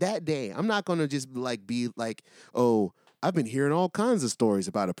about it that day. I'm not gonna just be like, oh, I've been hearing all kinds of stories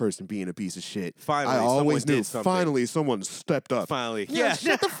about a person being a piece of shit. Finally, I someone always did knew. something. Finally, someone stepped up. Finally. Yeah,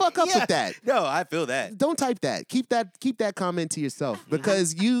 shut the fuck up with that. No, I feel that. Don't type that. Keep that comment to yourself,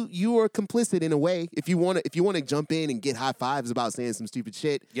 because you are complicit in a way. If you want to jump in and get high fives about saying some stupid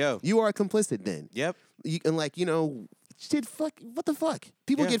shit, you are complicit then. Yep. Shit. Fuck. What the fuck?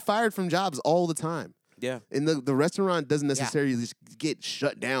 People get fired from jobs all the time. Yeah. And the restaurant doesn't necessarily just get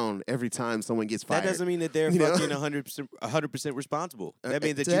shut down every time someone gets fired. That doesn't mean that they're You know? fucking 100% responsible. That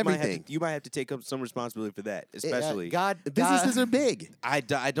means that to you might everything. have to take up some responsibility for that, especially. Businesses are big. I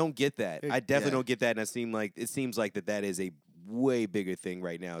don't get that. I definitely don't get that, and it seems like that is a way bigger thing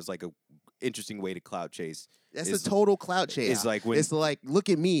right now. It's like a interesting way to clout chase. That's a total clout chase. It's like when it's like, look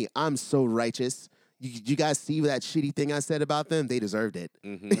at me, I'm so righteous. You guys see that shitty thing I said about them? They deserved it.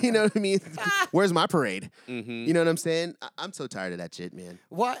 Mhm. You know what I mean? Where's my parade? Mhm. You know what I'm saying? I'm so tired of that shit, man.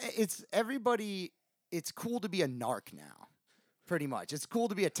 Well, it's cool to be a narc now, pretty much. It's cool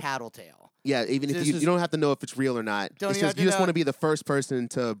to be a tattletale. Yeah, even if This you is- don't have to know if it's real or not. Don't It's even just, have to you just know- want to be the first person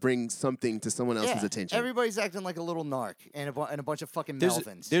to bring something to someone else's attention. Everybody's acting like a little narc and a bunch of fucking there's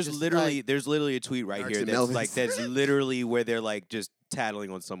Melvins. there's Just literally like- there's literally a tweet right Narcs here and that's Melvins. like that's literally where they're like just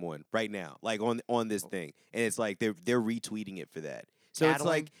tattling on someone right now, like on this thing, and it's like they're retweeting it for that. So it's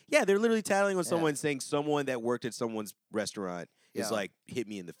Tattling? like, they're literally tattling on someone, saying someone that worked at someone's restaurant Yeah. is like hit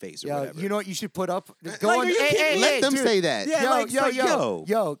me in the face or Yo, whatever. you know what you should put up? Go Like, on. are you kidding me? Let them dude. say that. Yeah, Yo, like, it's like,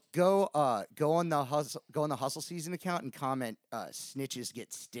 go on the hustle season account and comment snitches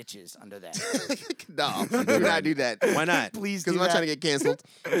get stitches under that. No, do not do that. Why not? Please Because do I'm not that. trying to get canceled.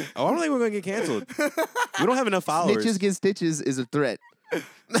 Oh, I don't think we're gonna get canceled. We don't have enough followers. Snitches get stitches is a threat.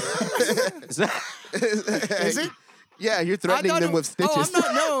 Is it? Yeah, you're I threatening thought them it- with stitches.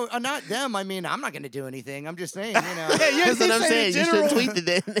 I'm not them. I mean, I'm not going to do anything. I'm just saying, you know. That's what I'm saying. You should tweet it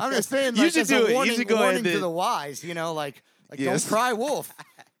then. I'm just saying, You like, should as do a it. You warning, should go ahead warning to and- the wise, you know, like Yes. don't cry wolf.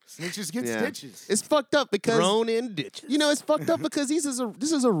 Snitches get Yeah. stitches. It's fucked up because thrown in ditches. it's fucked up because this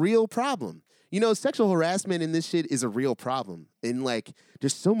is a real problem. Sexual harassment in this shit is a real problem. And like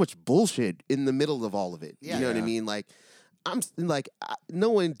there's so much bullshit in the middle of all of it. Yeah. You know what I Yeah. mean? Like no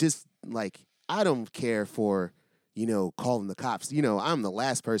one just like I don't care for calling the cops. I'm the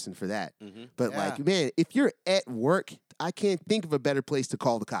last person for that. Mhm. But Yeah. like, man, if you're at work, I can't think of a better place to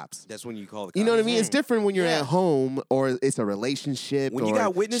call the cops. That's when you call the cops. You know what I mean? It's different when you're Yeah. at home or it's a relationship. When you or got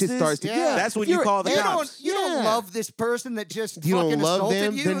shit witnesses, starts to, yeah. that's when If you you're- call the You cops. don't Yeah. love this person that just You fucking don't love assaulted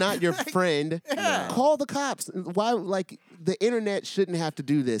them. you. They're not your friend. Yeah. Call the cops. Why? Like the internet shouldn't have to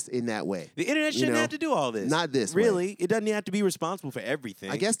do this in that way. The internet shouldn't know, have to do all this. not this way. Really. It doesn't have to be responsible for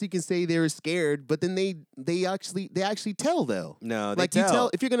everything. I guess you can say they were scared, but then they actually tell though. No, they Like tell. you tell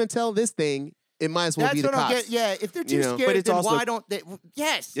if you're gonna tell this thing, it might as well That's be the what I'm cops. getting. Yeah, if they're too You know, scared, but it's then also- why don't they?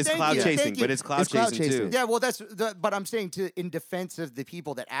 Yes, It's thank cloud you, chasing, thank you. but it's cloud It's cloud chasing too. chasing. Yeah, well, but I'm saying in defense of the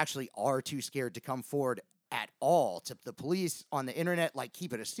people that actually are too scared to come forward at all to the police on the internet, like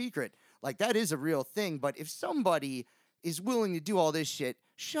keep it a secret. Like that is a real thing. But if somebody is willing to do all this shit,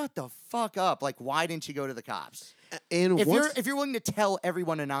 shut the fuck up. Like, why didn't you go to the cops? And If once, you're willing to tell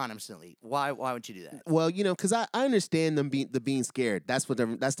everyone anonymously, why would you do that? well, you know, because I understand them being scared. That's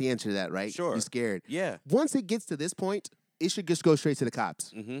the answer to that, right? Sure. You're scared. Yeah. Once it gets to this point, it should just go straight to the cops.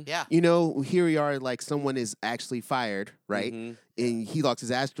 Mm-hmm. Yeah. You know, here we are, like someone is actually fired, right? Mhm. And he lost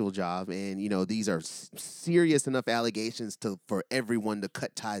his actual job, and you know these are serious enough allegations for everyone to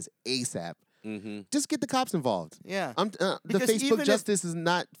cut ties ASAP. Mm-hmm. Just get the cops involved. Yeah. The Because even Facebook if- justice is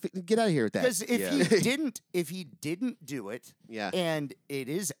not. Get out of here with that. Because if Yeah. he didn't do it, Yeah. and it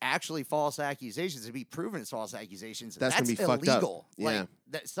is actually false accusations to be proven it's false accusations, That's that's gonna be fucked up. illegal. Yeah. Like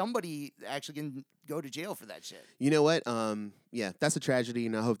that somebody actually can go to jail for that shit. You know what? Yeah, that's a tragedy,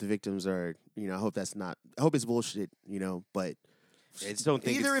 and I hope the victims are. You know, I hope that's not. I hope it's bullshit. You know, but I just don't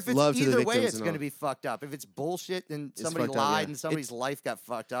think Either it's, if it's love to the either way, victims it's and going to all. be fucked up. If it's bullshit, then It's somebody fucked up, lied yeah. and somebody's life got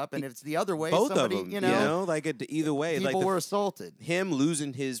fucked up. And if it's the other way, both somebody, of them. you know, like either way, people like the were assaulted. him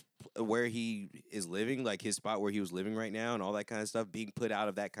losing his where he is living, like his spot where he was living right now, and all that kind of stuff, being put out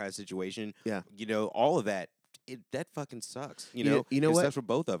of that kind of situation. Yeah. You know, all of that. That fucking sucks. You You- know. you know It what? sucks for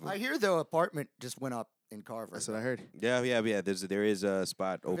both of them. I hear the apartment just went up in Carver. that's what I heard. Yeah. There is a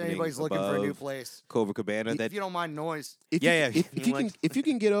spot If opening anybody's looking for a new above place, Cobra Cabana. if That you don't mind noise, If Yeah, you, yeah. If you Like- can, if you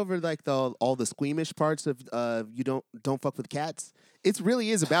can get over like all the squeamish parts of you don't fuck with cats, it really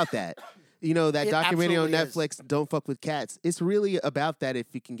is about that. You know that It documentary on absolutely Netflix, "Don't Fuck with Cats." It's really about that. If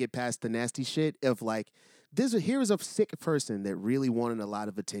you can get past the nasty shit of like, here's a sick person that really wanted a lot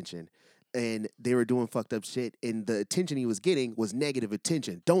of attention, and they were doing fucked up shit, and the attention he was getting was negative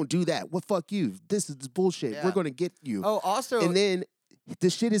attention. Don't do that. Well, fuck you. This is bullshit. Yeah. We're gonna get you. oh, also, And then the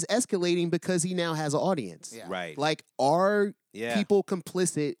shit is escalating because he now has an audience. Yeah. right. Like, are Yeah. people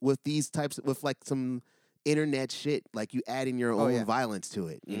complicit with these types with like some internet shit? Like you adding your Oh, own yeah. violence to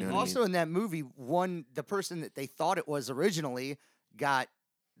it. You know what also in that movie, the person that they thought it was originally got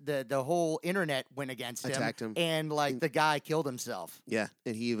the whole internet went against Attacked him. and like the guy killed himself, I mean? Yeah,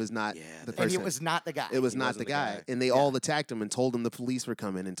 and he was not Yeah, the and person. and it was not the guy. It was He not wasn't the the guy. guy. And they Yeah. all attacked him and told him the police were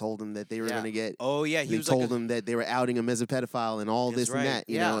coming and told him that they were Yeah. going to get. Oh yeah, he They was told like a, him that they were outing him as a pedophile and all That's this right. and that.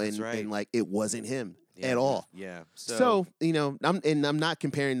 You Yeah, know, that's and, right. and like it wasn't him yeah, at all. Yeah. So you know, I'm not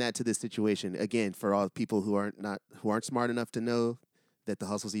comparing that to this situation again for all people who aren't smart enough to know that the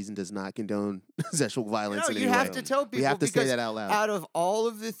hustle season does not condone sexual violence in you any have way. to tell people We have to say because that out loud. out of all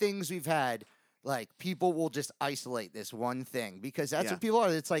of the things we've had, like people will just isolate this one thing because that's Yeah. what people are.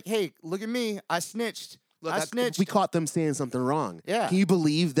 It's like, hey, look at me, I snitched. Look, I snitched. we caught them saying something wrong. Yeah. Can you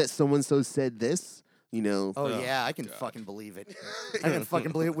believe that so said this? You know. Oh, Oh, yeah, I can fucking believe it. I can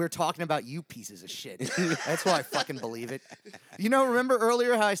fucking believe it. We're talking about you pieces of shit. That's why I fucking believe it. You know, remember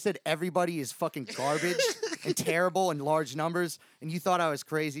earlier how I said everybody is fucking garbage and terrible in large numbers, and you thought I was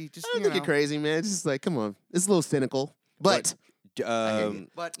crazy? Just I don't you think know. you're crazy, man. It's just like, come on. It's a little cynical. But But, I hear you.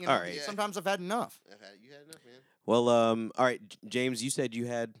 But you know, All right. sometimes I've had enough. you had enough, man. well, all right, James, you said you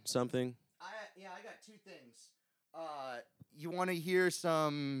had something. I got two things. You want to hear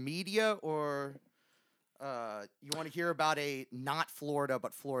some media, or you want to hear about a not Florida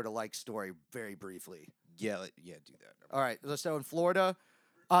but Florida-like story very briefly? Yeah, do that. All right. So in Florida,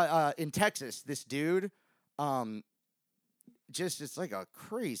 in Texas, this dude, just it's like a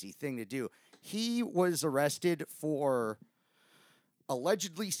crazy thing to do. He was arrested for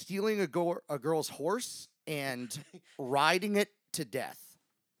allegedly stealing a girl's horse and riding it to death.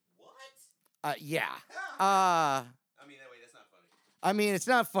 What? Yeah. I mean, that way that's not funny. I mean, it's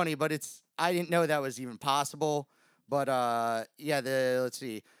not funny, but I didn't know that was even possible. But yeah, let's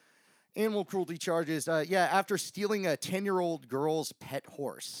see. Animal cruelty charges. Yeah, after stealing a 10-year-old girl's pet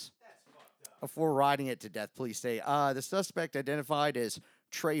horse before riding it to death, police say. The suspect, identified as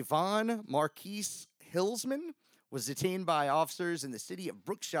Trayvon Marquise Hillsman, was detained by officers in the city of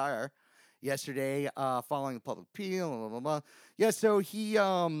Brookshire yesterday following a public appeal. Blah, blah, blah. Yeah, so he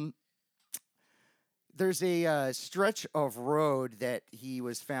there's a stretch of road that he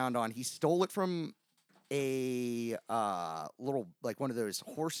was found on. He stole it from a little like one of those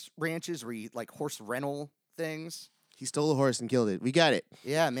horse ranches where you like horse rental things. He stole a horse and killed it. We got it.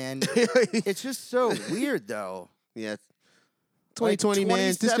 Yeah, man. It's just so weird, though. Yeah. Like 2020, man.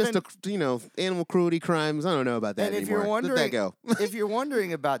 It's just 27 animal cruelty crimes. I don't know about that And if anymore. you're wondering, Let that go. if you're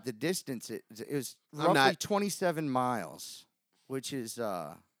wondering about the distance, it was I'm roughly not. 27 miles, which is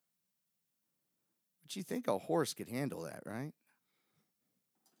but you think a horse could handle that, right?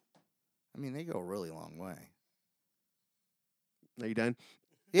 I mean, they go a really long way. Are you done?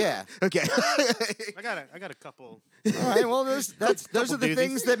 Yeah. Okay. I got a couple. All right. Well, those are Couple the doozies.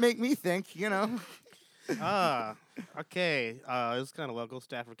 things that make me think. You know. Okay. It was kind of local,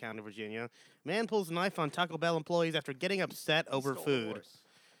 Stafford County, Virginia. Man pulls a knife on Taco Bell employees after getting upset over food.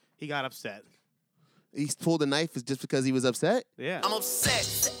 He got upset. He pulled a knife just because he was upset? Yeah.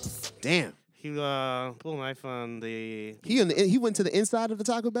 Damn. He pulled a knife on the. He went to the inside of the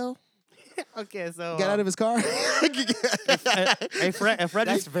Taco Bell? Okay, so Got out of his car? a Frederick,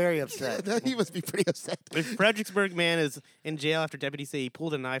 That's very upset. He must be pretty upset. A Fredericksburg man is in jail after deputies say he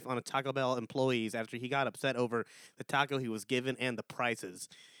pulled a knife on a Taco Bell employees after he got upset over the taco he was given and the prices.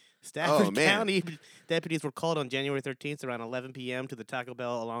 Stafford man. County deputies were called on January 13th around 11 p.m. to the Taco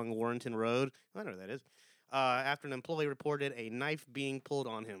Bell along Warrenton Road. I know where that is. After an employee reported a knife being pulled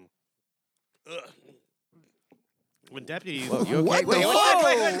on him. Ugh. When deputies... Whoa, you okay? What? Wait, Whoa!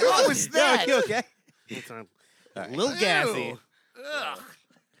 What was that? You okay? It's a little gassy.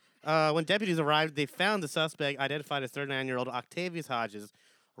 When deputies arrived, they found the suspect, identified as 39-year-old Octavius Hodges,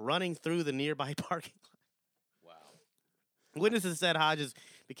 running through the nearby parking lot. Wow. Witnesses said Hodges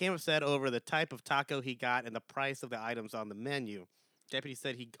became upset over the type of taco he got and the price of the items on the menu. Deputies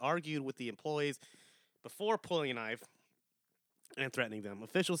said he argued with the employees before pulling a knife and threatening them.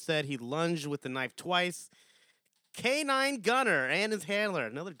 Officials said he lunged with the knife twice. K9 Gunner and his handler,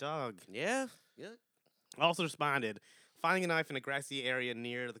 another dog, Yeah. also responded, finding a knife in a grassy area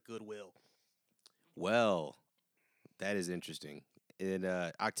near the Goodwill. Well, that is interesting. And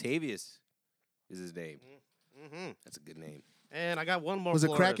Octavius is his name. Mm-hmm. That's a good name. And I got one more. Was it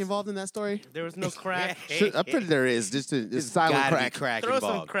Florida. crack involved in that story? There was no crack. I'm pretty there is. Just a silent Gotta be crack. crack Throw some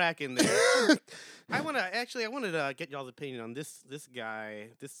involved. crack in there. I wanted to get y'all's opinion on this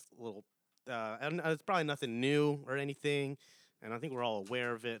guy, this little. And it's probably nothing new or anything, and I think we're all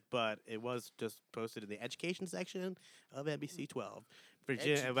aware of it. But it was just posted in the education section of NBC 12.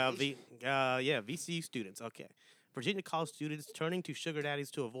 Virginia about VCU students. Okay, Virginia college students turning to sugar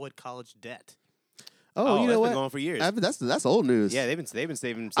daddies to avoid college debt. Oh, you that's know been what? going for years. That's old news. Yeah, they've been saving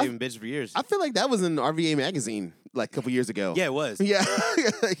bitches for years. I feel like that was in RVA magazine like a couple years ago. Yeah, it was. Yeah.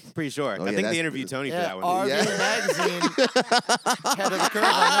 Pretty sure. Oh, I yeah, think that's- they interviewed Tony for Yeah, that one. RV Yeah. Magazine head of the curve on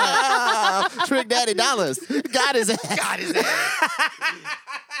that. Trick Daddy Dollars. Got his ass. Got his ass.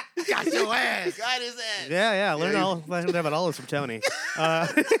 Got your ass. Got his ass. Yeah. Learned about all this from Tony.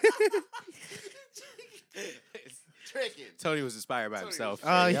 Tricking. Tony was inspired by himself.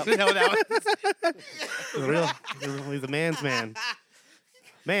 Yep. You know that one. He's a man's man.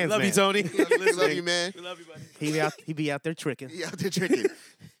 Man's Love man. you, Tony. We love you, man. We love you, buddy. He be out there tricking. Yeah, they're tricking.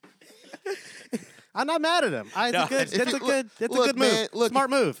 I'm not mad at him. No, That's a good look, move. man, look, Smart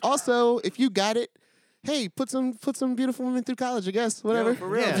move. Also, if you got it, hey, put some beautiful women through college, I guess. Whatever. for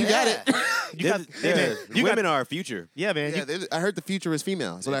real. Yeah. If you got it. You got, hey, man, you Women got, are our future. yeah, man. Yeah, I heard the future is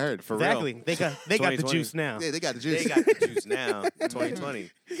female. That's what I heard. For exactly. real. They got the 2020. juice now. Yeah, they got the juice. They got the juice now. 2020.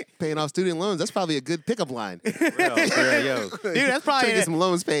 Paying off student loans. That's probably a good pickup line. For real, yo. Dude, that's probably Trying to get some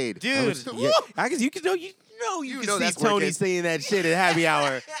loans paid. dude. Yeah, I guess you can know you You can know see that's Tony working. saying that shit at happy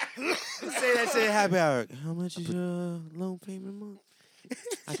hour. Say that shit at happy hour. How much is your loan payment a month?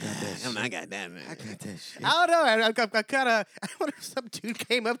 I got that shit. I got that, man. I got that shit. I don't know. I kind of. I wonder if some dude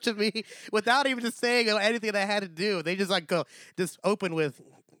came up to me without even just saying anything that I had to do. They just just open with,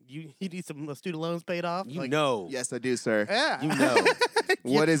 you need some student loans paid off. You Like, know. Yes, I do, sir. Yeah. You know.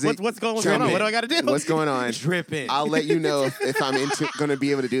 What is it? What's going Tell on? me. What do I got to do? What's going on? Dripping. I'll let you know if I'm going to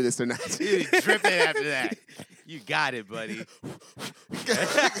be able to do this or not. Dude, dripping after that. You got it, buddy.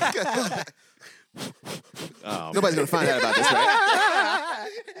 Oh, Nobody's going to find out about this,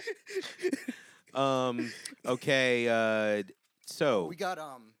 right? Okay. So We got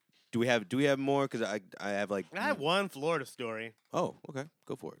do we have more? Because I have like. I have one Florida story. Oh, okay.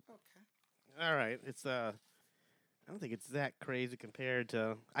 Go for it. All right, it's I don't think it's that crazy compared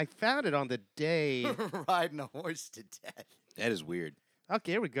to. I found it on the day. riding a horse to death. That is weird.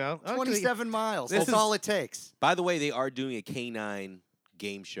 Okay, here we go. Okay. 27 miles. This That's is- all it takes. By the way, they are doing a canine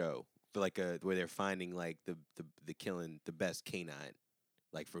game show for like where they're finding like the killing the best canine,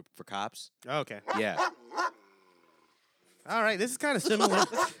 like for cops. Okay. Yeah. All right, this is kind of similar.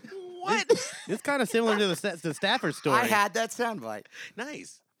 What? It's kind of similar to the Stafford story. I had that soundbite.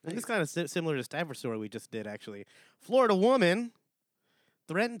 Nice. It's kind of similar to Stafford story we just did, actually. Florida woman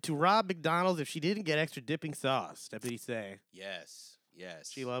threatened to rob McDonald's if she didn't get extra dipping sauce. Deputies say Yes. Yes.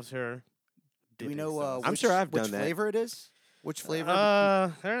 she loves her. Do we dipping know sauce. I'm sure I've which done that. flavor it is? Which flavor?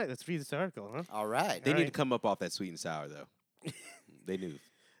 All right, let's read this article, huh? All right. They need to Alright. come up off that sweet and sour though. They knew.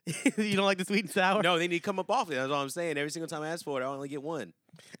 You don't like the sweet and sour? No, they need to come up off it. That's all I'm saying. Every single time I ask for it, I only get one.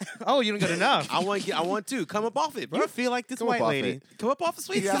 Oh, you don't get enough. I want two. Come up off it, bro. You feel like this Come up white off lady. it. Come up off the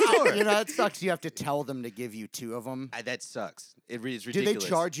sweet You, and have sour. to, it sucks. You have to tell them to give you 2 of them. That sucks. It's Do ridiculous. they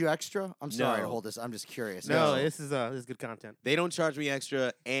charge you extra? I'm sorry to No. hold this. I'm just curious. No, No. this is good content. They don't charge me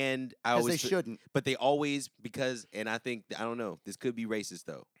extra, and I Because always they shouldn't. But they always because, and I think I don't know. This could be racist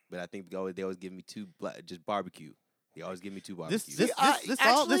though, but I think they always give me two just barbecue. They always give me two This barbecue.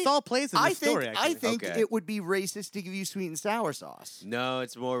 actually, all plays in the I story. think Actually. I think Okay. it would be racist to give you sweet and sour sauce. No,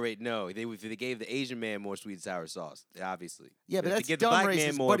 it's more no. They gave the Asian man more sweet and sour sauce, obviously. Yeah, but If they that's give the dumb black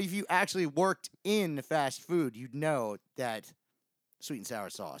man racist. more. But if you actually worked in fast food, you'd know that sweet and sour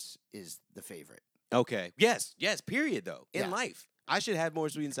sauce is the favorite. Okay. Yes. Period. Though in Yeah. life, I should have more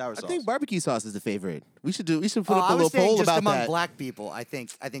sweet and sour sauce. I think barbecue sauce is the favorite. We should put Oh, up I a was little saying poll just about among that. black people. I think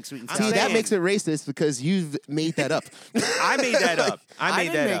sweet and I'm sour. See, that saying- makes it racist because you've made that up. I made that up. I I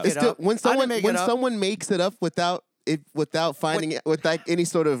made didn't that make up. it It's still, up. when I didn't someone make when it up. someone makes it up without finding it with like any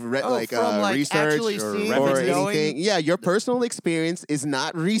sort of from, like, research actually or, seeing or and knowing- anything. Yeah, your personal experience is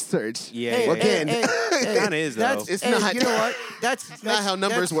not research. Yeah. Hey, yeah, hey, Again, hey, Kinda is, though. that's- It's hey, not. You know what? That's not how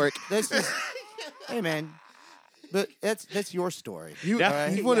numbers work. This is. Hey, man. But that's your story. You, all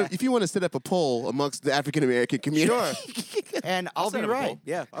right? if you want to set up a poll amongst the African American community, Sure. And I'll be set up a right. poll.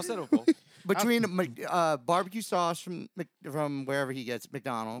 Yeah, I'll set up a poll. Between barbecue sauce from wherever he gets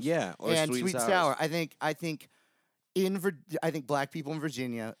McDonald's, Yeah, or and sweet and and sour. sour, I think I think black people in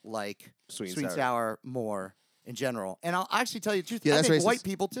Virginia like Sweet and and sour. sour more in general. And I'll actually tell you the truth. Yeah, I that's think racist. white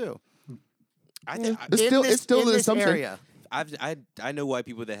people too. I think It's still- it's still in an this assumption. area. I know white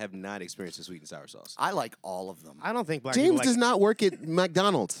people that have not experienced the sweet and sour sauce. I like all of them. I don't think black James people like does not work at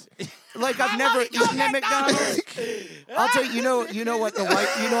McDonald's. Like I've never eaten at McDonald's. I'll tell you. You know what He does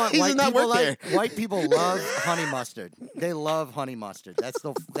white not people work like. there. White people love honey mustard. They love honey mustard. That's the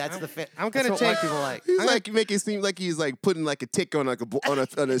I'm gonna that's what take- white people like. He's like making it seem like he's like putting like a tick on like on a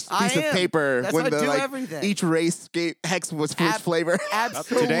piece I of am. paper That's when how I the do like everything. each race hex was for its Ab- flavor.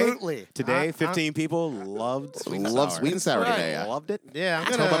 Absolutely. Today, 15 people loved sweet and sour. Love sweet and sour Right. today. Yeah. Loved it. Yeah, I'm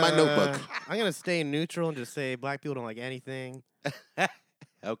Tell gonna. by my notebook. I'm gonna stay neutral and just say black people don't like anything.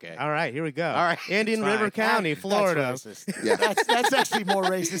 Okay. All right, here we go. All right, Indian it's River fine. County, Florida. That's racist. Yeah. That's actually more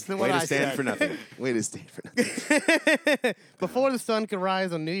racist than Way what to I stand said. for nothing. Way to stand for nothing. Before the sun could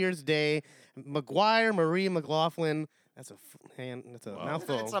rise on New Year's Day, McGuire Marie McLaughlin. That's a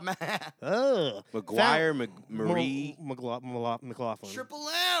mouthful. That's a man. Ugh. McGuire, Found- Marie. McLaughlin. Triple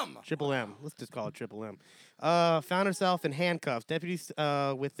M. Triple M. Let's just call it Triple M. Found herself in handcuffs. Deputies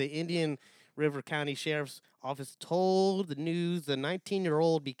with the Indian River County Sheriff's Office told the news the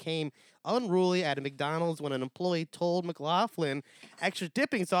 19-year-old became unruly at a McDonald's when an employee told McLaughlin extra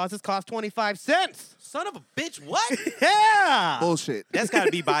dipping sauces cost 25 cents. Son of a bitch, what? Yeah. Bullshit. That's got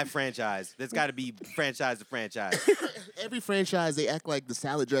to be by franchise. That's got to be franchise to franchise. Every franchise, they act like the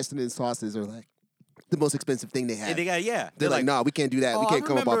salad dressing and sauces are like the most expensive thing they have. And they got, yeah. They're like, nah, we can't do that. we Oh, can't I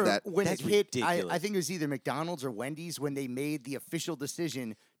come up off remember that. when That's it hit, ridiculous. I think it was either McDonald's or Wendy's when they made the official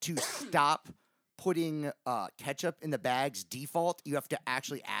decision to stop putting ketchup in the bags default. You have to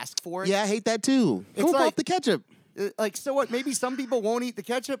actually ask for it. Yeah, I hate that too. It's Come up like- off the ketchup. Like, so what? Maybe some people won't eat the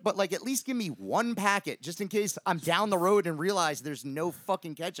ketchup, but like at least give me one packet just in case I'm down the road and realize there's no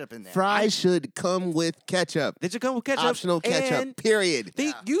fucking ketchup in there. Fries should come with ketchup. They should come with ketchup. Optional ketchup. and Period.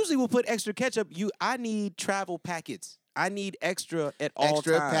 They usually will put extra ketchup. I need travel packets. I need extra at all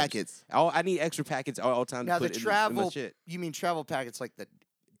Extra times. packets. I need extra packets at all times. Now to the put in my travel, shit. you mean travel packets like the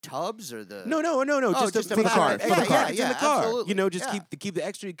tubs or the? No. Oh, Just, just to a put car, extra for the packets car. in Yeah, the car. absolutely. You know, just Yeah. keep the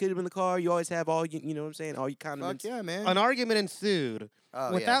extra. You keep them in the car. You always have all you know what I'm saying. All your Fuck condiments. yeah, man. An argument ensued.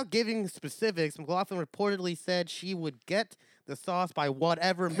 Oh, Without giving specifics, McLaughlin reportedly said she would get the sauce by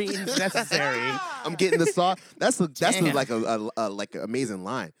whatever means necessary. I'm getting the sauce. That's Damn. like a like an amazing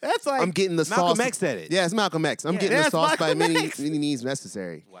line. That's like I'm getting the Malcolm sauce. X said it. Yeah, it's Malcolm X. I'm Yeah. getting the That's sauce by Malcolm many X. means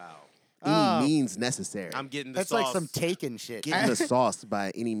necessary. Wow. Any means necessary. I'm getting the That's sauce. like some taken shit. Getting the sauce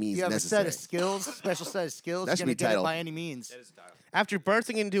by any means You have necessary. a set of skills, special set of skills. That You're should gonna be get it titled. by any means. That is the title. After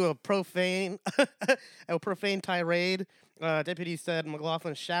bursting into a profane tirade, deputies said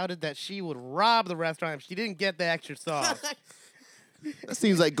McLaughlin shouted that she would rob the restaurant if she didn't get the extra sauce. That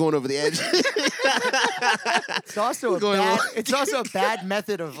seems like going over the edge. It's also Going it's also a bad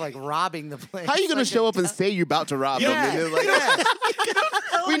method of like robbing the place. How are you gonna Like, show up and say you're about to rob them? Yeah, And then, like, yeah.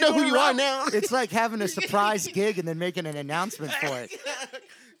 we know who you are now. It's like having a surprise gig and then making an announcement for it.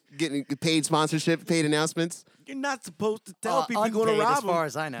 Getting paid sponsorship, paid announcements. You're not supposed to tell people you're going to Unpaid, rob as far them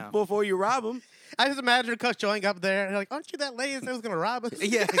as I know. before you rob them. I just imagine her showing up there and like, aren't you that lady that was gonna rob us?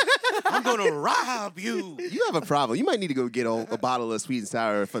 Yeah, I'm going to rob you. You have a problem. You might need to go get a bottle of sweet and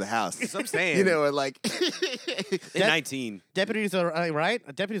sour for the house. That's what I'm saying. You know, or like In 19. Deputies are right.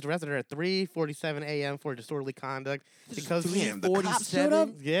 Deputies arrested her at 3:47 a.m. for disorderly conduct because Damn, the cops showed up?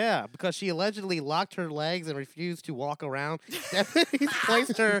 Yeah, because she allegedly locked her legs and refused to walk around. Deputies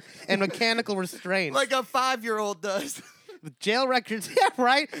placed her in mechanical restraints. Like a 5-year-old does. With jail records, yeah,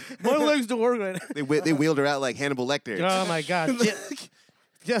 right. My legs don't work right. they wheeled her out like Hannibal Lecter. Oh my God.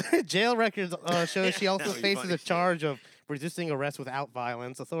 Jail records show she also faces a charge of resisting arrest without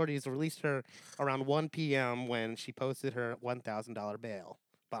violence. Authorities released her around 1 p.m. when she posted her $1,000 bail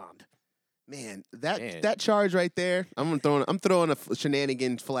bond. Man, that charge right there. I'm throwing a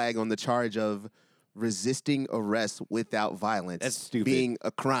shenanigan flag on the charge of resisting arrest without violence. That's stupid. Being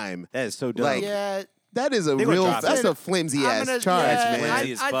a crime. That is so dumb. Like, Yeah. That is a They gonna real. drop That's it. a flimsy I'm ass gonna- charge, yeah, man.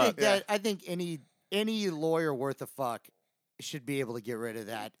 Flimsy as I fuck. think that I think any lawyer worth a fuck should be able to get rid of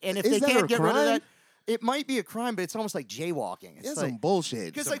that. And if Is they that can't a get rid of crime? that, it might be a crime, but it's almost like jaywalking. It's That's like some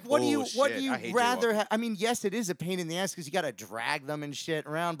bullshit. because some like what do you bullshit. I hate rather have? I mean, yes, it is a pain in the ass because you got to drag them and shit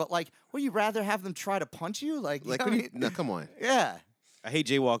around. But like, would you rather have them try to punch you? Like, Like, I what do mean, you, no, come on. yeah. I hate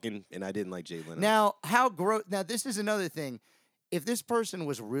jaywalking, and I didn't like Jay Leno. Now, how gross? Now, this is another thing. If this person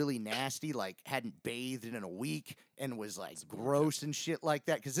was really nasty, like hadn't bathed in a week and was like gross and shit like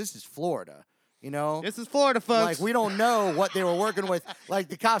that, because this is Florida, you know? This is Florida, folks. Like, we don't know what they were working with. Like,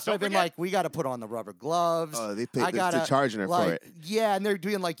 the cops have been like, we got to put on the rubber gloves. Oh, they're gotta, charging her for like, it. Yeah, and they're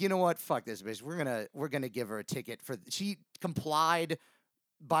doing like, you know what? Fuck this bitch. We're gonna give her a ticket for. She complied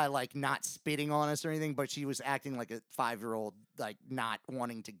by like not spitting on us or anything, but she was acting like a 5-year-old, like not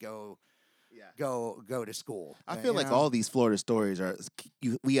wanting to go to school. I you feel like know? all these Florida stories are.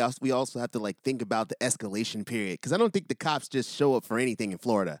 We also have to like think about the escalation period because I don't think the cops just show up for anything in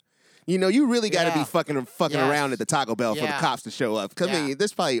Florida. You know, you really got to be Yeah. fucking Yes. around at the Taco Bell for the Yeah. cops to show up. Because I Yeah. mean,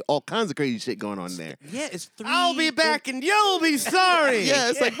 there's probably all kinds of crazy shit going on there. yeah, it's 3. I'll be back and you'll be sorry. Yeah,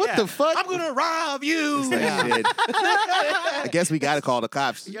 it's like what the fuck? I'm gonna rob you. It's like, shit. I guess we got to call the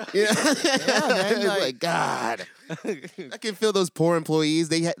cops. Yeah, man, It's like- like God. I can feel those poor employees.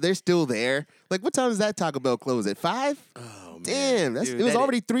 They're still there. Like, what time does that Taco Bell close at 5? Oh man, Damn, Dude, it was that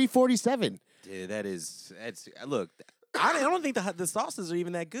already 3:47. Yeah, that's look. I don't think the sauces are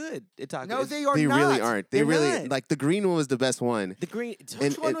even that good at Taco. No, It's- they are They not. really aren't. They They're really not. like the green one was the best one. the green.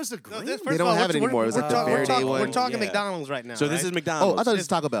 Which one And- was the green? First They of don't all, have it we're- anymore. It was we're like the talking- we're Verde talking- one. We're talking Yeah. McDonald's right now. So this right? is McDonald's. Oh, I thought it was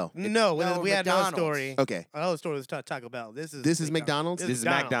Taco Bell. No, No, we had another McDonald's. story. Okay. Another story was Taco Bell. This is McDonald's? This is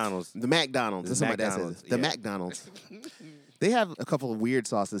McDonald's. The McDonald's. This That's is what my dad says. McDonald's, The yeah. McDonald's. They have a couple of weird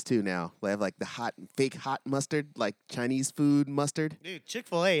sauces too now. They have like the fake hot mustard, like Chinese food mustard. Dude,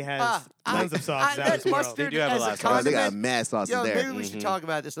 Chick-fil-A has tons of sauces out that of this world. mustard They do have a as lot a of sauces. Oh, they got condiment. mad sauces Yo, there. maybe we should talk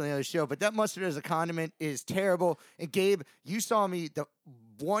about this on the other show. But that mustard as a condiment is terrible. And Gabe, you saw me the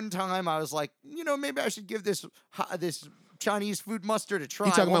one time. I was like, you know, maybe I should give this Chinese food mustard a try.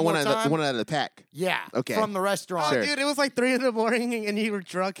 You talking about one one more out of time. one out of the pack? Yeah. Okay. From the restaurant. Sure. Dude, it was like 3 a.m. and you were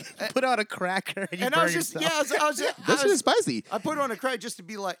drunk. You put out a cracker and you And I was burned just, yourself. yeah, I was That shit is spicy. I put on a crack just to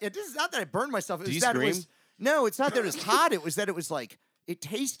be like, it is not that I burned myself. It Do was you that it was, scream? no, it's not that it was hot. It was that it was like, it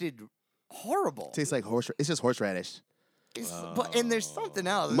tasted horrible. Tastes like It's just horseradish. And there's something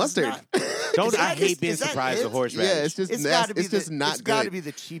else. It's Mustard. not- Don't Is I that- hate is being that surprised it? with horseradish. Yeah, it's just It's nasty. got to be It's just not It's got to good. be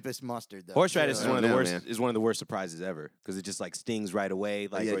the cheapest mustard though. Horseradish So, is one of the know, worst. man. Is one of the worst surprises ever because it just like stings right away.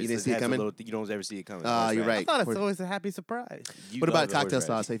 Like yeah, or you it didn't just see it has a coming? little- you don't ever see it coming. You're Horseradish. right. I thought it's Hor- always a happy surprise. You What love about the cocktail horseradish.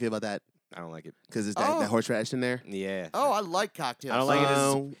 sauce? How you feel about that? I don't like it. Because it's Oh. that horseradish in there. Yeah, Oh, I like cocktails. I don't like it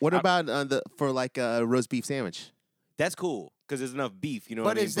as- What I- about for like a roast beef sandwich? that's cool because there's enough beef. You know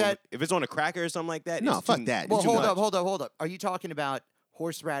But what I mean? is that- if it's on a cracker or something like that? No, it's fuck too- that. Well, It's too hold much. up. Are you talking about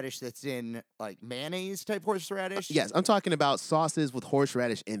horseradish that's in like mayonnaise type horseradish? Yes, I'm talking about sauces with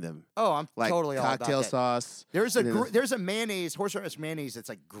horseradish in them, Oh, I'm like totally all about cocktail that. sauce. There's and then there's a mayonnaise, horseradish mayonnaise that's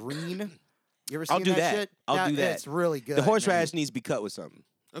like green. You ever seen I'll do that. shit? I'll do that. It's really good. The man. horseradish needs to be cut with something.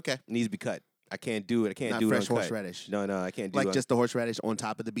 Okay, It needs to be cut. I can't do it. I can't not do fresh it uncut. horseradish. No, I can't do Like it. just the horseradish on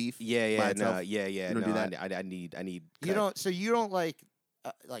top of the beef. yeah, by yeah, itself? no, yeah. You don't no, do that? I need. You cut. don't. So you don't like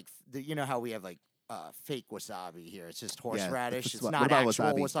you know how we have like fake wasabi here. It's just Yeah, horseradish. It's what not about actual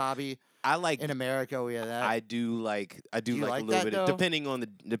wasabi? wasabi. I like. In America, we have that. I do like you a like little that, bit though? depending on the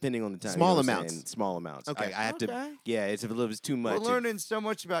time. Small you know what I'm amounts. saying? Small amounts. Okay. I have to. Okay. Yeah, it's a little bit too much. We're learning so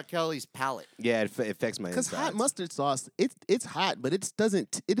much about Kelly's palate. Yeah, it affects my Because insides. hot mustard sauce, it's hot, but it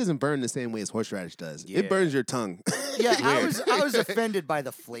doesn't burn the same way as horseradish does. Yeah. It burns your tongue. Yeah, I Weird. was offended by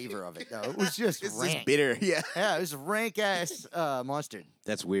the flavor of it though. It was just It's rank. just bitter. Yeah. Yeah, it was rank ass mustard.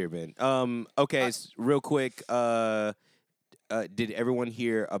 That's weird, man. Okay, real quick. Did everyone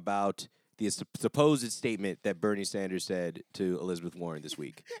hear about the supposed statement that Bernie Sanders said to Elizabeth Warren this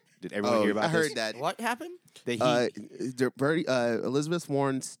week? Did everyone hear about I this? heard that. What happened? That he, Elizabeth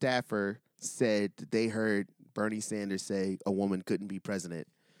Warren's staffer said that they heard Bernie Sanders say a woman couldn't be president.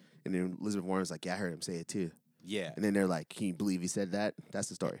 And then Elizabeth Warren was like, yeah, I heard him say it too. yeah. And then they're like, can you believe he said that? That's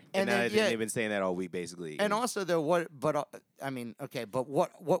the story. And now then, they've been saying that all week, basically. and also though what? But I mean, okay, but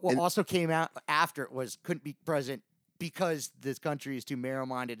what And- also came out after it was couldn't be president because this country is too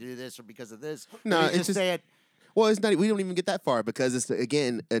narrow-minded to do this or because of this. No, Or they it's just just- say it. Well, it's not. We don't even get that far because it's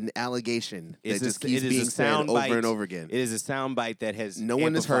again an allegation It's that just a- keeps it is a being said sound over bite. and over again. It is a soundbite that has No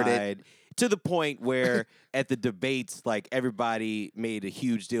one has heard it. amplified to the point where at the debates, like everybody made a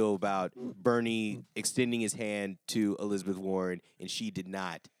huge deal about Bernie extending his hand to Elizabeth Warren, and she did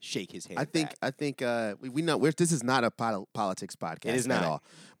not shake his hand. I think we know this is not a politics podcast. It is at not. all.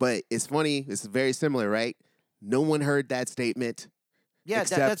 But it's funny. It's very similar, right? No one heard that statement. Yeah,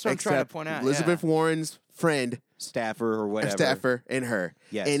 that's what I'm trying to point out. Elizabeth yeah. Warren's friend, staffer or whatever. staffer, and her.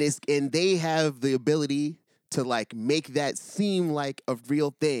 Yes. And they have the ability to like make that seem like a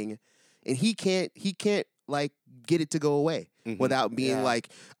real thing, and he can't like get it to go away Mhm. without being Yeah. like,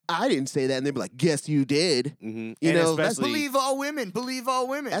 I didn't say that, and they'd be like, yes, you did. Mm-hmm. You and know, that's- especially Believe all women. Believe all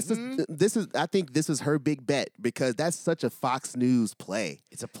women. That's Mhm. I think this is her big bet because that's such a Fox News play.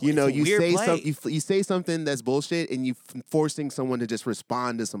 it's a play. You know, it's a you weird say play. you say something that's bullshit, and you forcing someone to just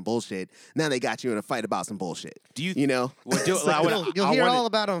respond to some bullshit. Now they got you in a fight about some bullshit. Do you? You know, Well, do, So I wanna- You'll I hear wanna- all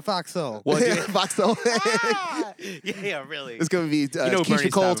about it on Fox Soul. Well, do- Fox Soul. yeah, really. It's gonna be know Keisha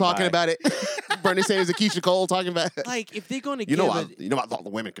Bernie's Cole stopping talking by. about it. Bernie Sanders and Keisha Cole talking about it. Like, if they're gonna You give know, a- all the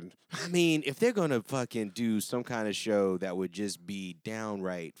women can. I mean, if they're gonna fucking do some kind of show that would just be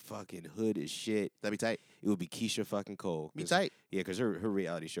downright fucking hood as shit, That'd be tight. it would be Keisha fucking Cole. Be 'Cause- tight. Yeah, because her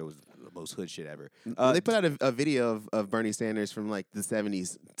reality show was the most hood shit ever. Well, they put out a video of Bernie Sanders from like the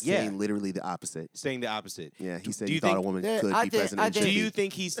 70s saying Yeah. literally the opposite. saying the opposite. Yeah, he said do he you thought a think- woman Yeah, could I be think- president. I and think- Do should you be.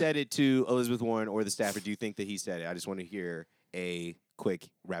 think he said it to Elizabeth Warren or the staffer? Do you think that he said it? I just want to hear a quick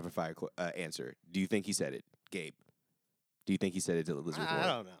rapid fire answer. Do you think he said it, Gabe? Do you think he said it to Elizabeth I Warren?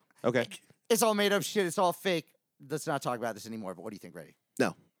 don't know. Okay. It's all made up shit. It's all fake. Let's not talk about this anymore. But what do you think, Reddy?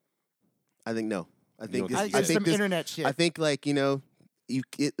 I think no. I think don't I think think he it's some this. internet shit. I think like You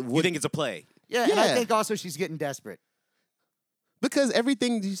think it's a play? yeah, and I Yeah. think also she's getting desperate. because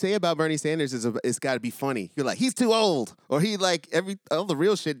everything you say about Bernie Sanders it's got to be funny. You're like he's too old, or he like all the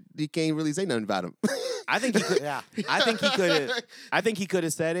real shit. You can't really say nothing about him. I think he could. Yeah. I think he could have. I think he could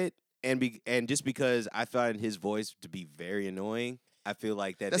have said it, and just because I find his voice to be very annoying, I feel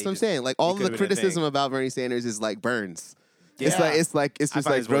like that. That's they what I'm just- saying. Like all could've the been a thing. criticism about Bernie Sanders is like burns. It's Yeah. like it's I just find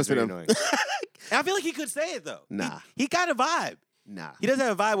like his voice roasting very him. annoying. And I feel like he could say it though. Nah. he got a vibe. Nah. He doesn't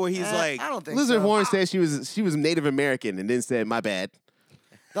have a vibe where he's like, I don't think Elizabeth so. Warren said she was Native American and then said my bad.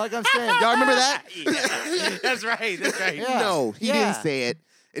 Like I'm saying, Y'all remember that? Yeah. That's right. That's right. Yeah. No, he Yeah. didn't say it.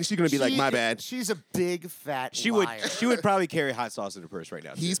 And she's gonna be like, She- my bad. She's a big fat She liar. would probably carry hot sauce in her purse right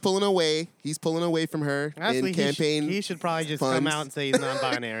now. He's pulling away. He's pulling away from her Actually, in campaign. he should probably just come funds. out and say he's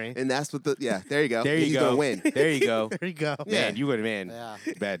non-binary. And that's what there you go. There you he's go. gonna win. There you go. There you go. Yeah. Man, you would man. Yeah.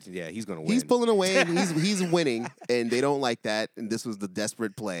 Bad. Yeah, he's gonna win. He's pulling away and he's winning, and they don't like that. And this was the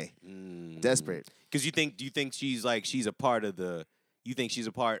desperate play. Desperate. Because do you think she's a part of the? You think she's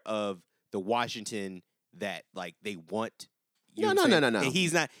a part of the Washington that like they want? You know No, what I'm no, saying? no, no, no. And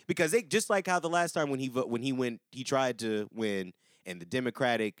he's not because they just like how the last time when he tried to win and the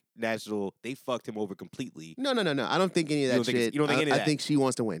Democratic National they fucked him over completely. No. I don't think any of You that don't think it's- shit. you don't think any of I that? think she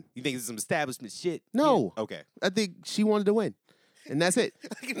wants to win. You think it's some establishment shit? No. Yeah. Okay. I think she wanted to win, and that's it.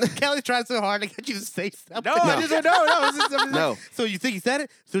 Kelly tried so hard to get you to say something. No, I just said no. I'm just No. So you think he said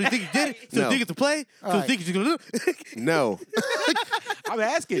it? So you think he did it? So No. you think it's a play? So you Alright. think he's gonna do it? No, I'm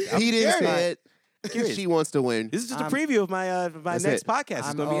asking. I'm he didn't curious. say it. Curious. She wants to win. This is just a I'm- preview of my That's next it. podcast. It's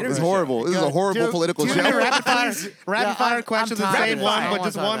I'm gonna be over an It's it. interview. horrible. This is a Good. horrible Do- political do show. me rapid fire, Yeah, fire I'm questions, the tired same of it. I one, don't but wanna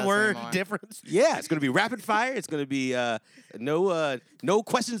just talk about one this word anymore. difference. Yeah, it's gonna be rapid fire. It's gonna be no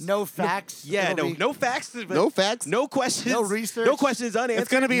questions. No facts. Yeah, It'll no be- no facts. but No facts. No questions. No research. No questions unanswered.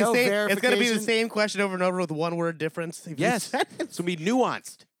 It's gonna be No the same. It's gonna be the verification. same question over and over with one word difference. If you Yes, said it. it's gonna be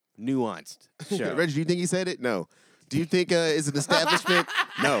nuanced. nuanced show. Reggie, do you think he said it? No. Do you think it's an establishment?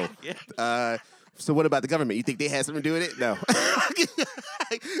 No. So what about the government? You think they had something to do with it? No.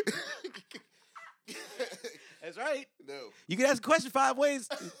 That's right. No. You can ask a question 5 ways,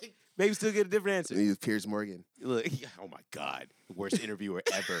 maybe still get a different answer. He's Piers Morgan. Look, oh my God, the worst interviewer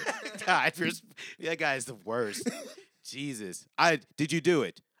ever. God, that guy is the worst. Jesus, did you do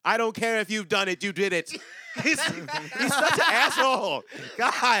it? I don't care if you've done it. You did it. He's such an asshole.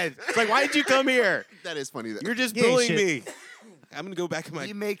 God, it's like, why did you come here? That is funny. You're just Yeah, bullying shit. me. I'm gonna go back to my.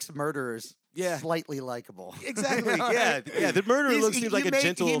 He makes murderers slightly likable. Exactly. Yeah. The murderer seems like a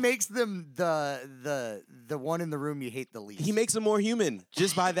gentle. He makes them the one in the room you hate the least. He makes them more human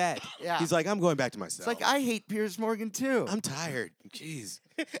just by that. Yeah. He's like, I'm going back to It's myself. like I hate Piers Morgan too. I'm tired. Jeez.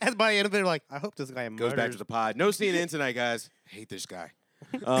 And by the end of it, they're like, I hope this guy Goes back murders. to the pod. No CNN tonight, guys. Hate this guy.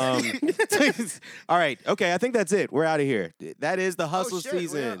 All right. Okay. I think that's it. We're out of here. That is the hustle shit,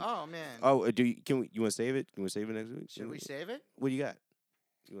 season. Oh man. Oh, you want to save it? Can we save it next week? Should we save it? What do you got?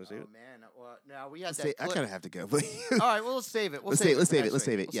 You want to Oh save it? man. Well, no, we had I that. kind clip. of have to go. But All right, well, let's save it. We'll Let's save save it, for let's next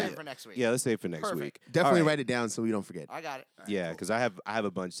save week. it, We'll yeah. save it for next week. Yeah, let's save it for next Perfect. week. definitely All right. write it down so we don't forget. I got it. Yeah, because I have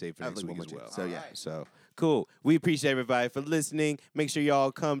a bunch saved for I have next like week one as more well. too. So yeah. Alright. So cool. We appreciate everybody for listening. Make sure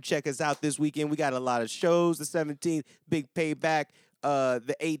y'all come check us out this weekend. We got a lot of shows. The 17th, Big Payback.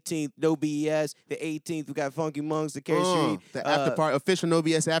 The 18th, No BS. The 18th, we got Funky Monks, the Carey Street. The after party, official No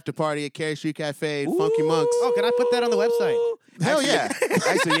BS after party at Carey Street Cafe, Funky Monks. Oh, can I put that on the website? Hell yeah.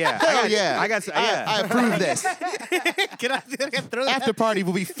 Actually, yeah. Hell yeah. I got yeah. I approve this. Can I throw that? After party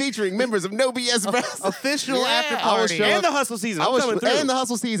will be featuring members of No BS Bros. Official Yeah. after I will party. show and the hustle season. I I'm was coming through. and the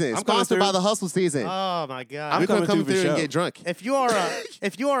hustle season. I'm coming Sponsored by through. the hustle season. Oh my God! I'm We're gonna coming come through through for and show. get drunk.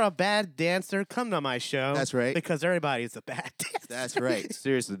 If you are a bad dancer, come to my show. That's right. Because everybody is a bad dancer. That's right.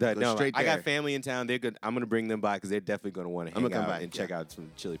 Seriously, that Go no. straight I got there. family in town. They're good. I'm gonna bring them by because they're definitely gonna want to hang I'ma come out by, and check yeah. out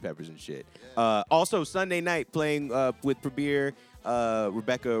some Chili Peppers and shit. Also Sunday night playing with Prabir,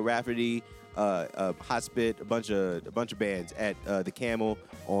 Rebecca Rafferty, Hot Spit, a bunch of bands at the Camel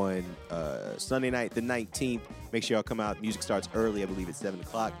on Sunday night the 19th. Make sure y'all come out. Music starts early. I believe it's 7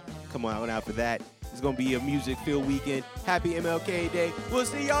 o'clock. Come on out for that. It's gonna be a music-filled weekend. Happy MLK Day. We'll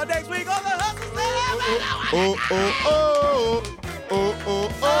see y'all next week on the Hustle. Oh, oh, oh. Oh,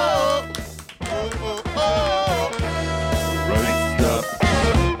 oh, oh.